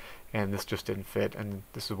dark, and this just didn't fit, and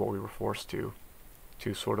this is what we were forced to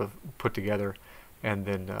sort of put together and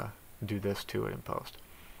then do this to it in post.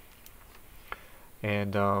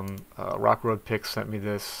 And Rock Road Pics sent me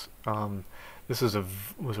this. This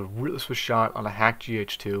was shot on a hack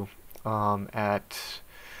GH2 at,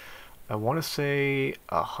 I want to say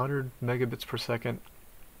 100 megabits per second.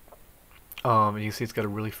 And you can see it's got a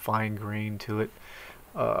really fine grain to it,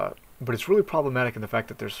 but it's really problematic in the fact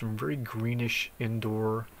that there's some very greenish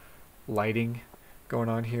indoor lighting going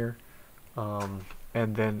on here, and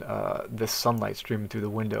then this sunlight streaming through the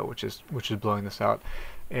window, which is blowing this out.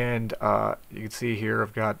 And you can see here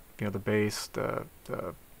I've got the base, the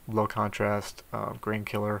low contrast, grain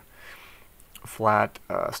killer, flat,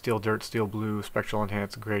 steel dirt, steel blue, spectral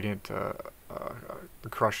enhance, gradient, the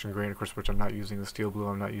crush and grain, of course, which I'm not using, the steel blue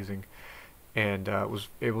I'm not using, and was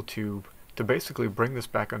able to basically bring this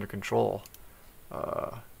back under control,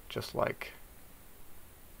 just like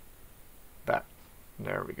that.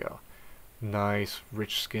 There we go. Nice,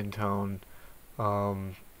 rich skin tone.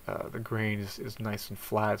 The grain is nice and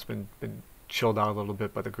flat. It's been chilled out a little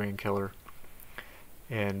bit by the grain killer,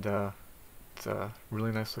 and it's a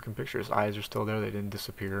really nice looking picture. His eyes are still there; they didn't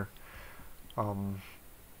disappear.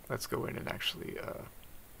 Let's go in and actually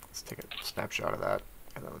let's take a snapshot of that,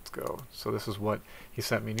 and then let's go. So this is what he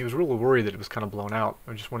sent me, and he was really worried that it was kind of blown out.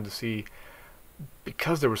 I just wanted to see,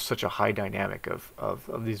 because there was such a high dynamic of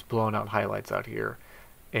these blown out highlights out here,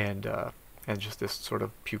 and just this sort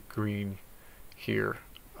of puke green here,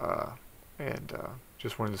 and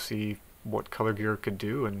just wanted to see what ColorGhear could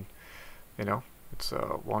do. And you know, it's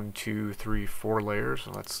 1, 2, 3, 4 layers,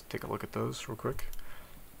 and let's take a look at those real quick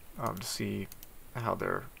to see how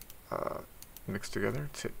they're mixed together.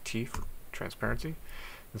 T for transparency. You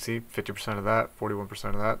can see 50% of that, 41%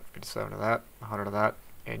 of that, 57 of that, 100 of that,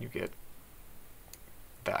 and you get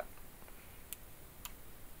that.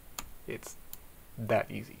 It's that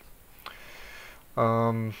easy.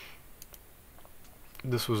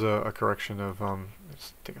 This was a correction of,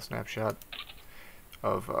 let's take a snapshot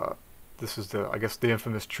of, this is I guess the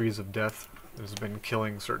infamous trees of death that has been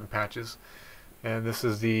killing certain patches, and this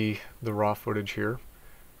is the raw footage here.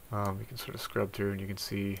 You can sort of scrub through and you can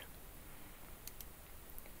see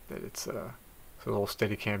that it's a little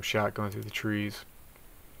Steadicam shot going through the trees,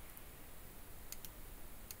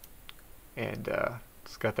 and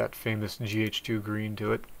it's got that famous GH2 green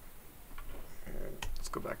to it. And let's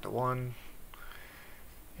go back to 1,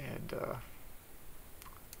 and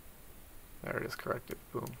there it is, corrected.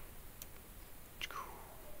 Boom.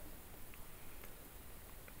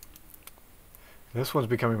 This one's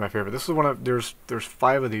becoming my favorite. This is one of, there's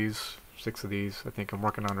 5 of these, 6 of these I think I'm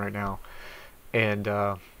working on right now, and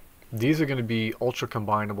these are going to be ultra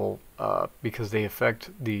combinable because they affect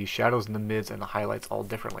the shadows and the mids and the highlights all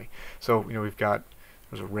differently. So you know, we've got,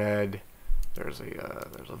 there's a red, there's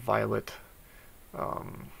a violet,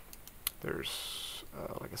 there's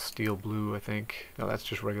like a steel blue, I think. No, that's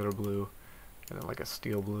just regular blue, and then like a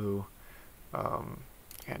steel blue,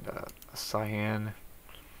 and a cyan.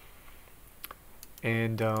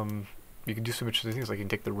 And you can do some interesting things, like you can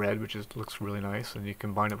take the red, which looks really nice, and you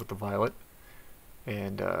combine it with the violet,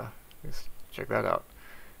 and just check that out.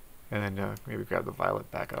 And then maybe grab the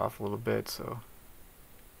violet, back it off a little bit, so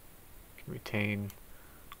you can retain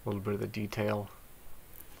a little bit of the detail.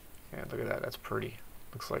 And look at that, that's pretty.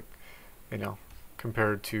 Looks like, you know,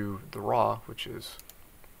 compared to the raw, which is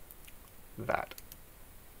that.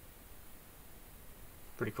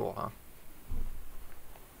 Pretty cool, huh?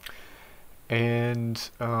 And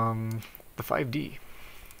the 5D.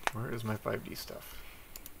 Where is my 5D stuff?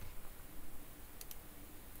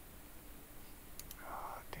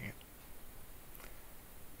 Oh, dang it.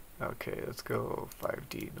 Okay, let's go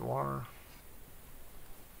 5D Noir.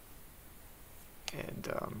 And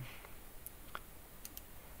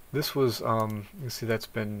this was, you see that's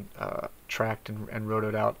been tracked and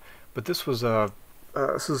rotoed out. But this was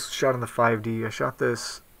this is shot in the 5D. I shot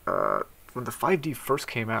this when the 5D first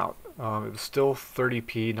came out. It was still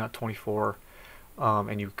 30p, not 24,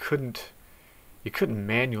 and you couldn't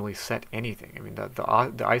manually set anything. I mean, the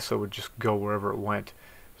ISO would just go wherever it went.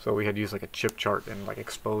 So we had to use like a chip chart and like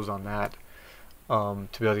expose on that to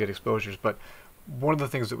be able to get exposures. But one of the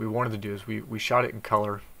things that we wanted to do is we shot it in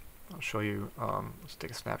color. I'll show you. Let's take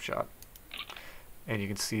a snapshot, and you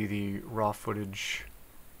can see the raw footage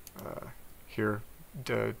here.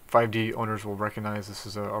 The 5D owners will recognize this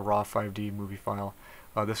is a raw 5D movie file.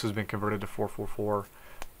 This has been converted to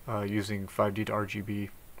 444 using 5D to RGB,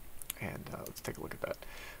 and let's take a look at that.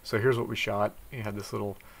 So here's what we shot. You had this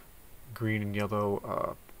little green and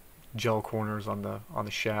yellow gel corners on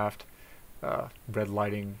the shaft, red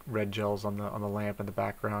lighting, red gels on the lamp in the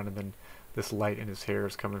background, and then this light in his hair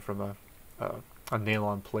is coming from a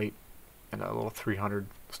nylon plate and a little 300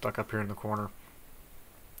 stuck up here in the corner.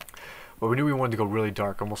 But we knew we wanted to go really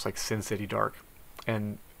dark, almost like Sin City dark,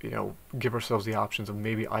 and you know, give ourselves the options of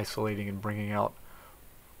maybe isolating and bringing out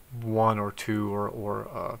 1 or 2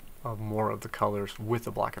 or more of the colors with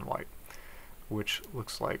the black and white, which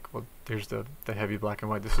looks like, well, there's the heavy black and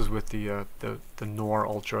white. This is with the Noir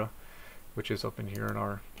Ultra, which is up in here in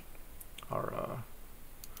our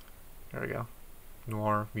there we go,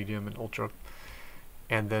 Noir, Medium, and Ultra,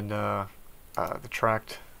 and then the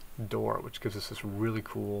tracked door, which gives us this really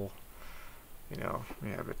cool, you know, we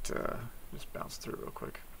have it just bounce through real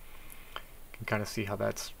quick. can kind of see how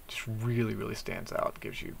that's just really stands out. It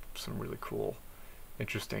gives you some really cool,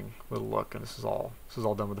 interesting little look, and this is all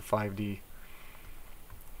done with the 5D.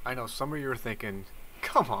 I know some of you are thinking,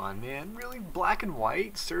 come on, man, really, black and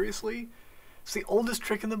white? Seriously? It's the oldest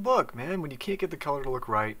trick in the book, man. When you can't get the color to look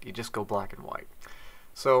right, you just go black and white.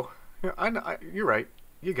 So, you know, you're right.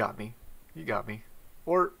 You got me. You got me.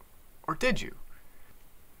 Or did you?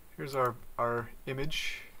 Here's our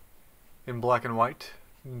image in black and white,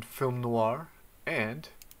 in film noir, and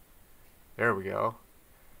there we go.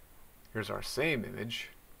 Here's our same image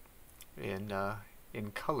in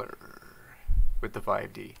color with the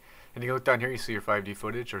 5D. And you look down here, you see your 5D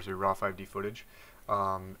footage, or your raw 5D footage.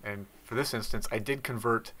 And for this instance, I did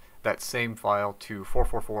convert that same file to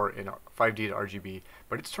 444 in 5D to RGB,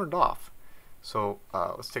 but it's turned off. So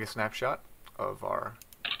let's take a snapshot of our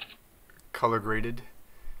color graded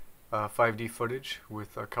 5D footage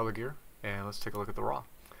with ColorGHear, and let's take a look at the raw.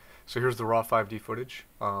 So here's the raw 5D footage.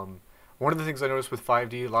 One of the things I noticed with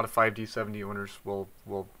 5D, a lot of 5D 7D owners will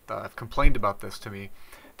have complained about this to me,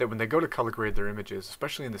 that when they go to color grade their images,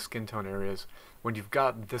 especially in the skin tone areas, when you've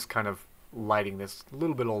got this kind of lighting that's a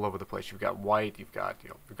little bit all over the place, you've got white, you've got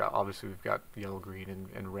obviously we've got yellow, green,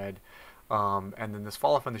 and red, and then this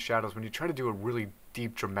fall off on the shadows. When you try to do a really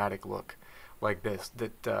deep, dramatic look like this,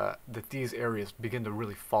 that these areas begin to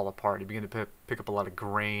really fall apart. You begin to pick up a lot of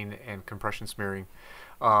grain and compression smearing,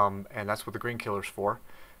 and that's what the grain killer's for.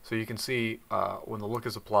 So you can see when the look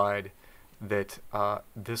is applied that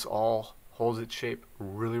this all holds its shape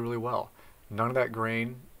really well. None of that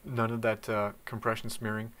grain, none of that compression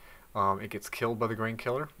smearing. It gets killed by the grain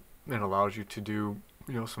killer and allows you to do,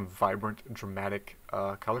 you know, some vibrant, dramatic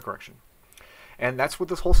color correction. And that's what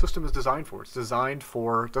this whole system is designed for. It's designed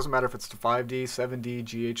for, it doesn't matter if it's to 5D, 7D,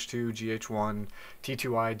 GH2, GH1,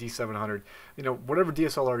 T2i, D700, you know, whatever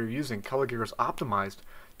DSLR you're using, ColorGHear is optimized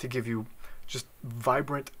to give you just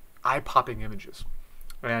vibrant, eye-popping images.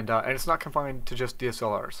 And it's not confined to just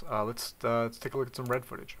DSLRs. Let's take a look at some red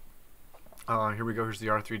footage. Here we go. Here's the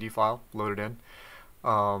R3D file loaded in,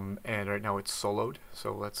 and right now it's soloed.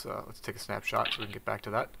 So let's take a snapshot so we can get back to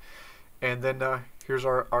that. And then here's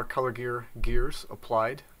our ColorGHear gears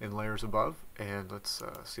applied in layers above, and let's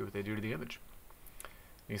see what they do to the image.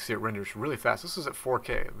 You see it renders really fast. This is at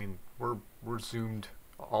 4K. I mean, we're zoomed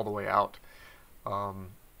all the way out,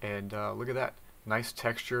 and look at that. Nice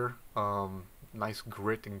texture. Nice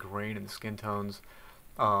grit and grain in the skin tones,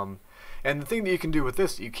 and the thing that you can do with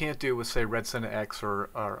this that you can't do with, say, Red Senna X or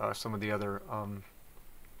some of the other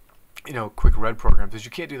you know, quick red programs, is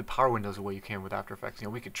you can't do the power windows the way you can with After Effects. You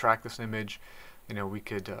know, we could track this image, you know, we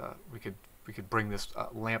could bring this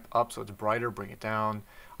lamp up so it's brighter, bring it down,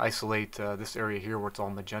 isolate this area here where it's all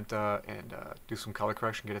magenta, and do some color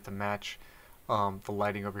correction, get it to match the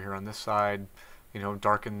lighting over here on this side. You know,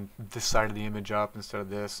 darken this side of the image up instead of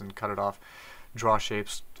this, and cut it off. Draw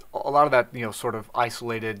shapes. A lot of that, you know, sort of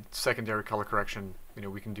isolated secondary color correction, you know,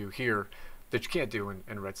 we can do here that you can't do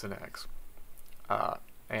in Red Senna X.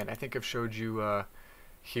 And I think I've showed you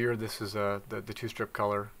here. This is the two-strip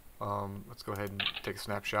color. Let's go ahead and take a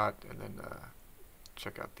snapshot and then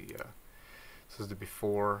check out the. This is the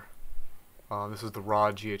before. This is the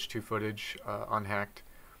raw GH2 footage, unhacked,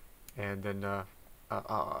 and then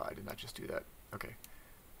I did not just do that. Okay,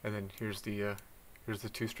 and then here's the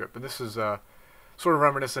two-strip, and this is sort of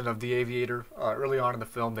reminiscent of the Aviator. Early on in the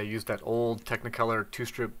film, they used that old Technicolor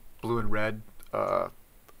two-strip blue and red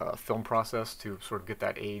film process to sort of get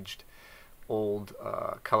that aged, old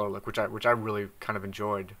color look, which I really kind of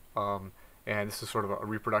enjoyed. And this is sort of a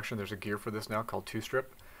reproduction. There's a gear for this now called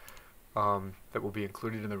two-strip that will be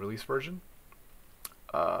included in the release version.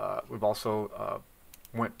 We've also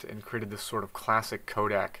went and created this sort of classic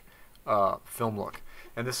Kodak film look,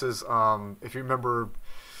 and this is if you remember,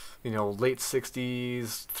 you know, late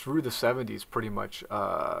 60s through the 70s, pretty much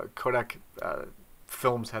Kodak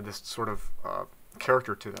films had this sort of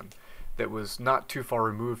character to them that was not too far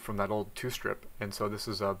removed from that old two-strip, and so this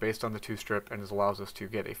is based on the two-strip, and it allows us to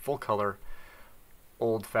get a full color,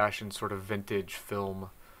 old-fashioned sort of vintage film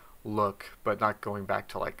look, but not going back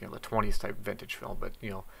to, like, you know, the 20s type vintage film, but, you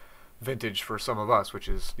know, vintage for some of us, which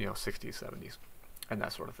is, you know, 60s, 70s, and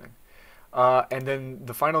that sort of thing. And then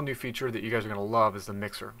the final new feature that you guys are going to love is the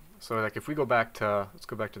mixer. So, like, if we go back to, let's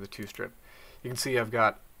go back to the two-strip, you can see I've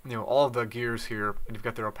got, you know, all of the gears here, and you've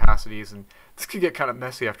got their opacities, and this could get kind of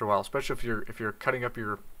messy after a while, especially if you're cutting up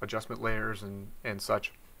your adjustment layers and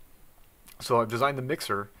such. So I've designed the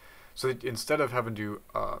mixer so that instead of having to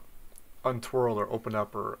untwirl or open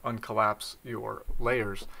up or uncollapse your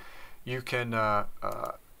layers, you can add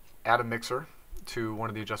a mixer to one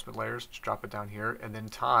of the adjustment layers, just drop it down here, and then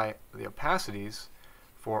tie the opacities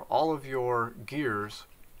for all of your gears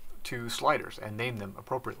to sliders and name them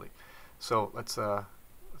appropriately. So let's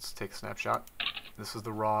take a snapshot. This is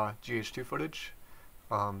the raw GH2 footage.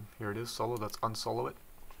 Here it is, solo. Let's unsolo it,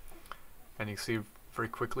 and you can see very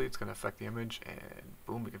quickly it's going to affect the image, and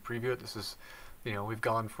boom, we can preview it. This is, we've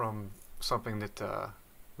gone from something that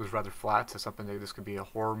was rather flat to something that this could be a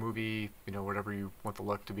horror movie, whatever you want the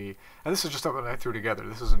look to be. And this is just something I threw together.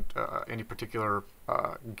 This isn't any particular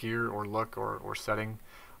gear or look or setting.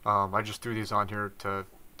 I just threw these on here to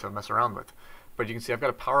mess around with. But you can see I've got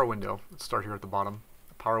a power window. Let's start here at the bottom.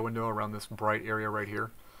 A power window around this bright area right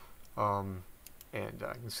here. And you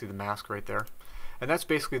can see the mask right there. And that's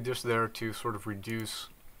basically just there to sort of reduce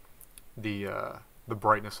the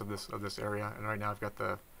brightness of this area. And right now I've got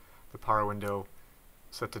the power window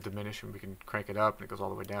set to diminish, and we can crank it up and it goes all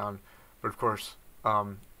the way down. But of course,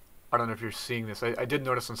 I don't know if you're seeing this. I did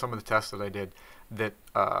notice in some of the tests that I did that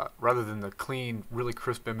rather than the clean, really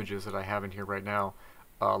crisp images that I have in here right now,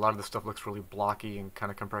 a lot of the stuff looks really blocky and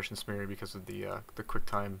kind of compression smeary because of the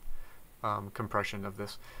QuickTime compression of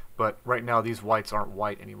this. But right now these whites aren't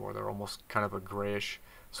white anymore. They're almost kind of a grayish.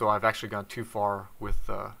 So I've actually gone too far with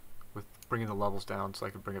bringing the levels down, so I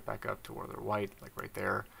can bring it back up to where they're white, like right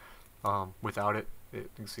there. Without it, you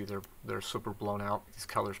can see they're super blown out. These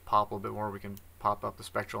colors pop a little bit more. We can pop up the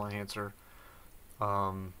spectral enhancer,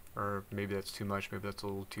 or maybe that's too much. Maybe that's a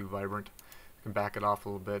little too vibrant. You can back it off a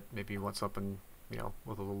little bit. Maybe you want something,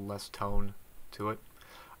 with a little less tone to it.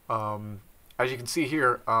 As you can see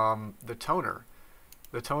here, the toner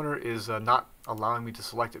is not allowing me to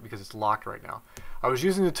select it because it's locked right now. I was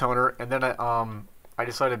using the toner, and then I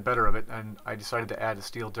decided better of it, and I decided to add a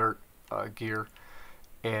steel dirt gear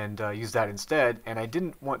and use that instead. And I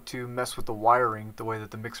didn't want to mess with the wiring the way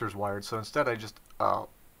that the mixer is wired, so instead I just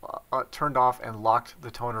turned off and locked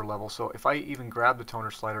the toner level. So if I even grab the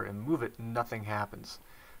toner slider and move it, nothing happens.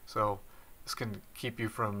 So this can keep you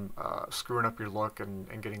from screwing up your look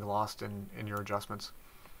and getting lost in your adjustments.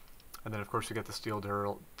 And then of course you get the steel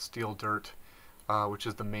dirt, which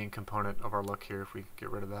is the main component of our look here. If we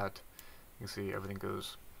get rid of that, you can see everything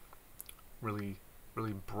goes really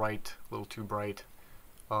bright, a little too bright.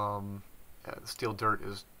 The steel dirt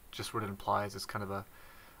is just what it implies. It's kind of a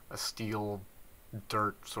steel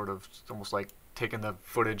dirt, sort of almost like taking the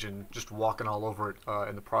footage and just walking all over it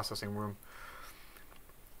in the processing room.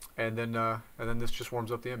 And then this just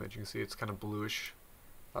warms up the image. You can see it's kind of bluish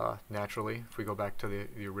naturally. If we go back to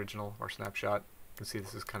the original, our snapshot, you can see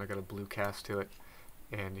this has kind of got a blue cast to it.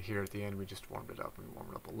 And here at the end we just warmed it up. We can warm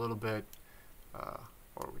it up a little bit,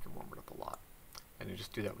 or we can warm it up a lot. And you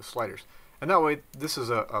just do that with sliders. And that way, this is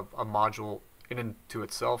a module in and to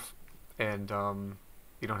itself, and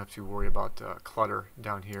you don't have to worry about clutter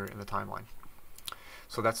down here in the timeline.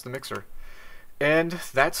 So that's the mixer, and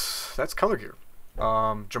that's ColorGHear.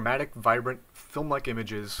 Dramatic, vibrant, film-like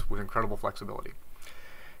images with incredible flexibility.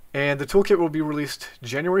 And the toolkit will be released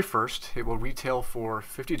January 1st. It will retail for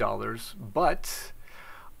 $50, but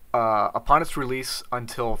upon its release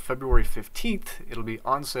until February 15th, it'll be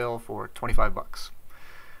on sale for $25.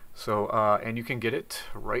 So, and you can get it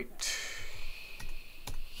right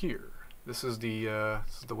here. This is the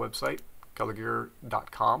website,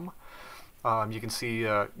 ColorGHear.com. You can see,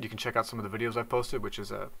 you can check out some of the videos I've posted, which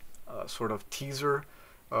is a sort of teaser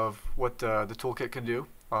of what the toolkit can do.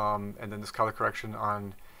 And then this color correction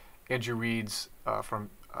on Andrew Reed's from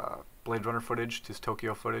Blade Runner footage to his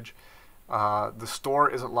Tokyo footage. The store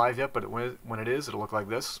isn't live yet, but when it is, it'll look like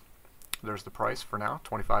this. There's the price for now,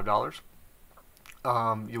 $25.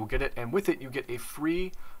 You'll get it, and with it you get a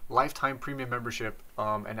free lifetime premium membership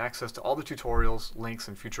and access to all the tutorials, links,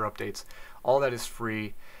 and future updates. All that is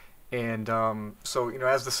free. And so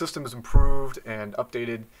as the system is improved and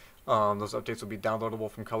updated, those updates will be downloadable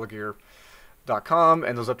from ColorGHear.com,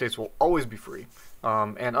 and those updates will always be free.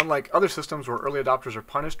 And unlike other systems where early adopters are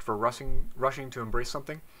punished for rushing to embrace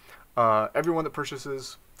something, everyone that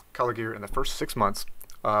purchases ColorGHear in the first 6 months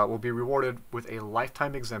will be rewarded with a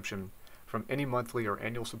lifetime exemption from any monthly or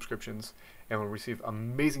annual subscriptions, and will receive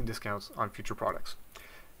amazing discounts on future products.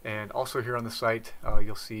 And also here on the site,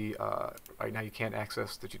 you'll see right now you can't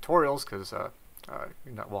access the tutorials because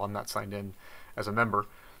I'm not signed in as a member.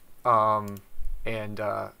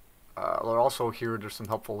 Also here there's some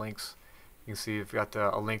helpful links. You can see you've got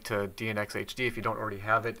a link to DNX HD. If you don't already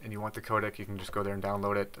have it and you want the codec, you can just go there and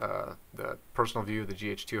download it. The personal view, the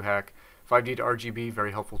GH2 hack, 5D to RGB,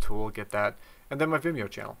 very helpful tool, get that. And then my Vimeo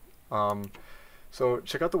channel. So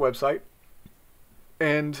check out the website.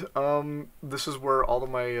 And this is where all of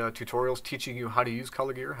my tutorials teaching you how to use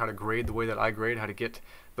ColorGHear, how to grade the way that I grade, how to get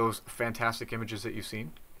those fantastic images that you've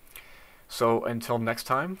seen. So until next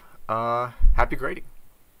time, happy grading.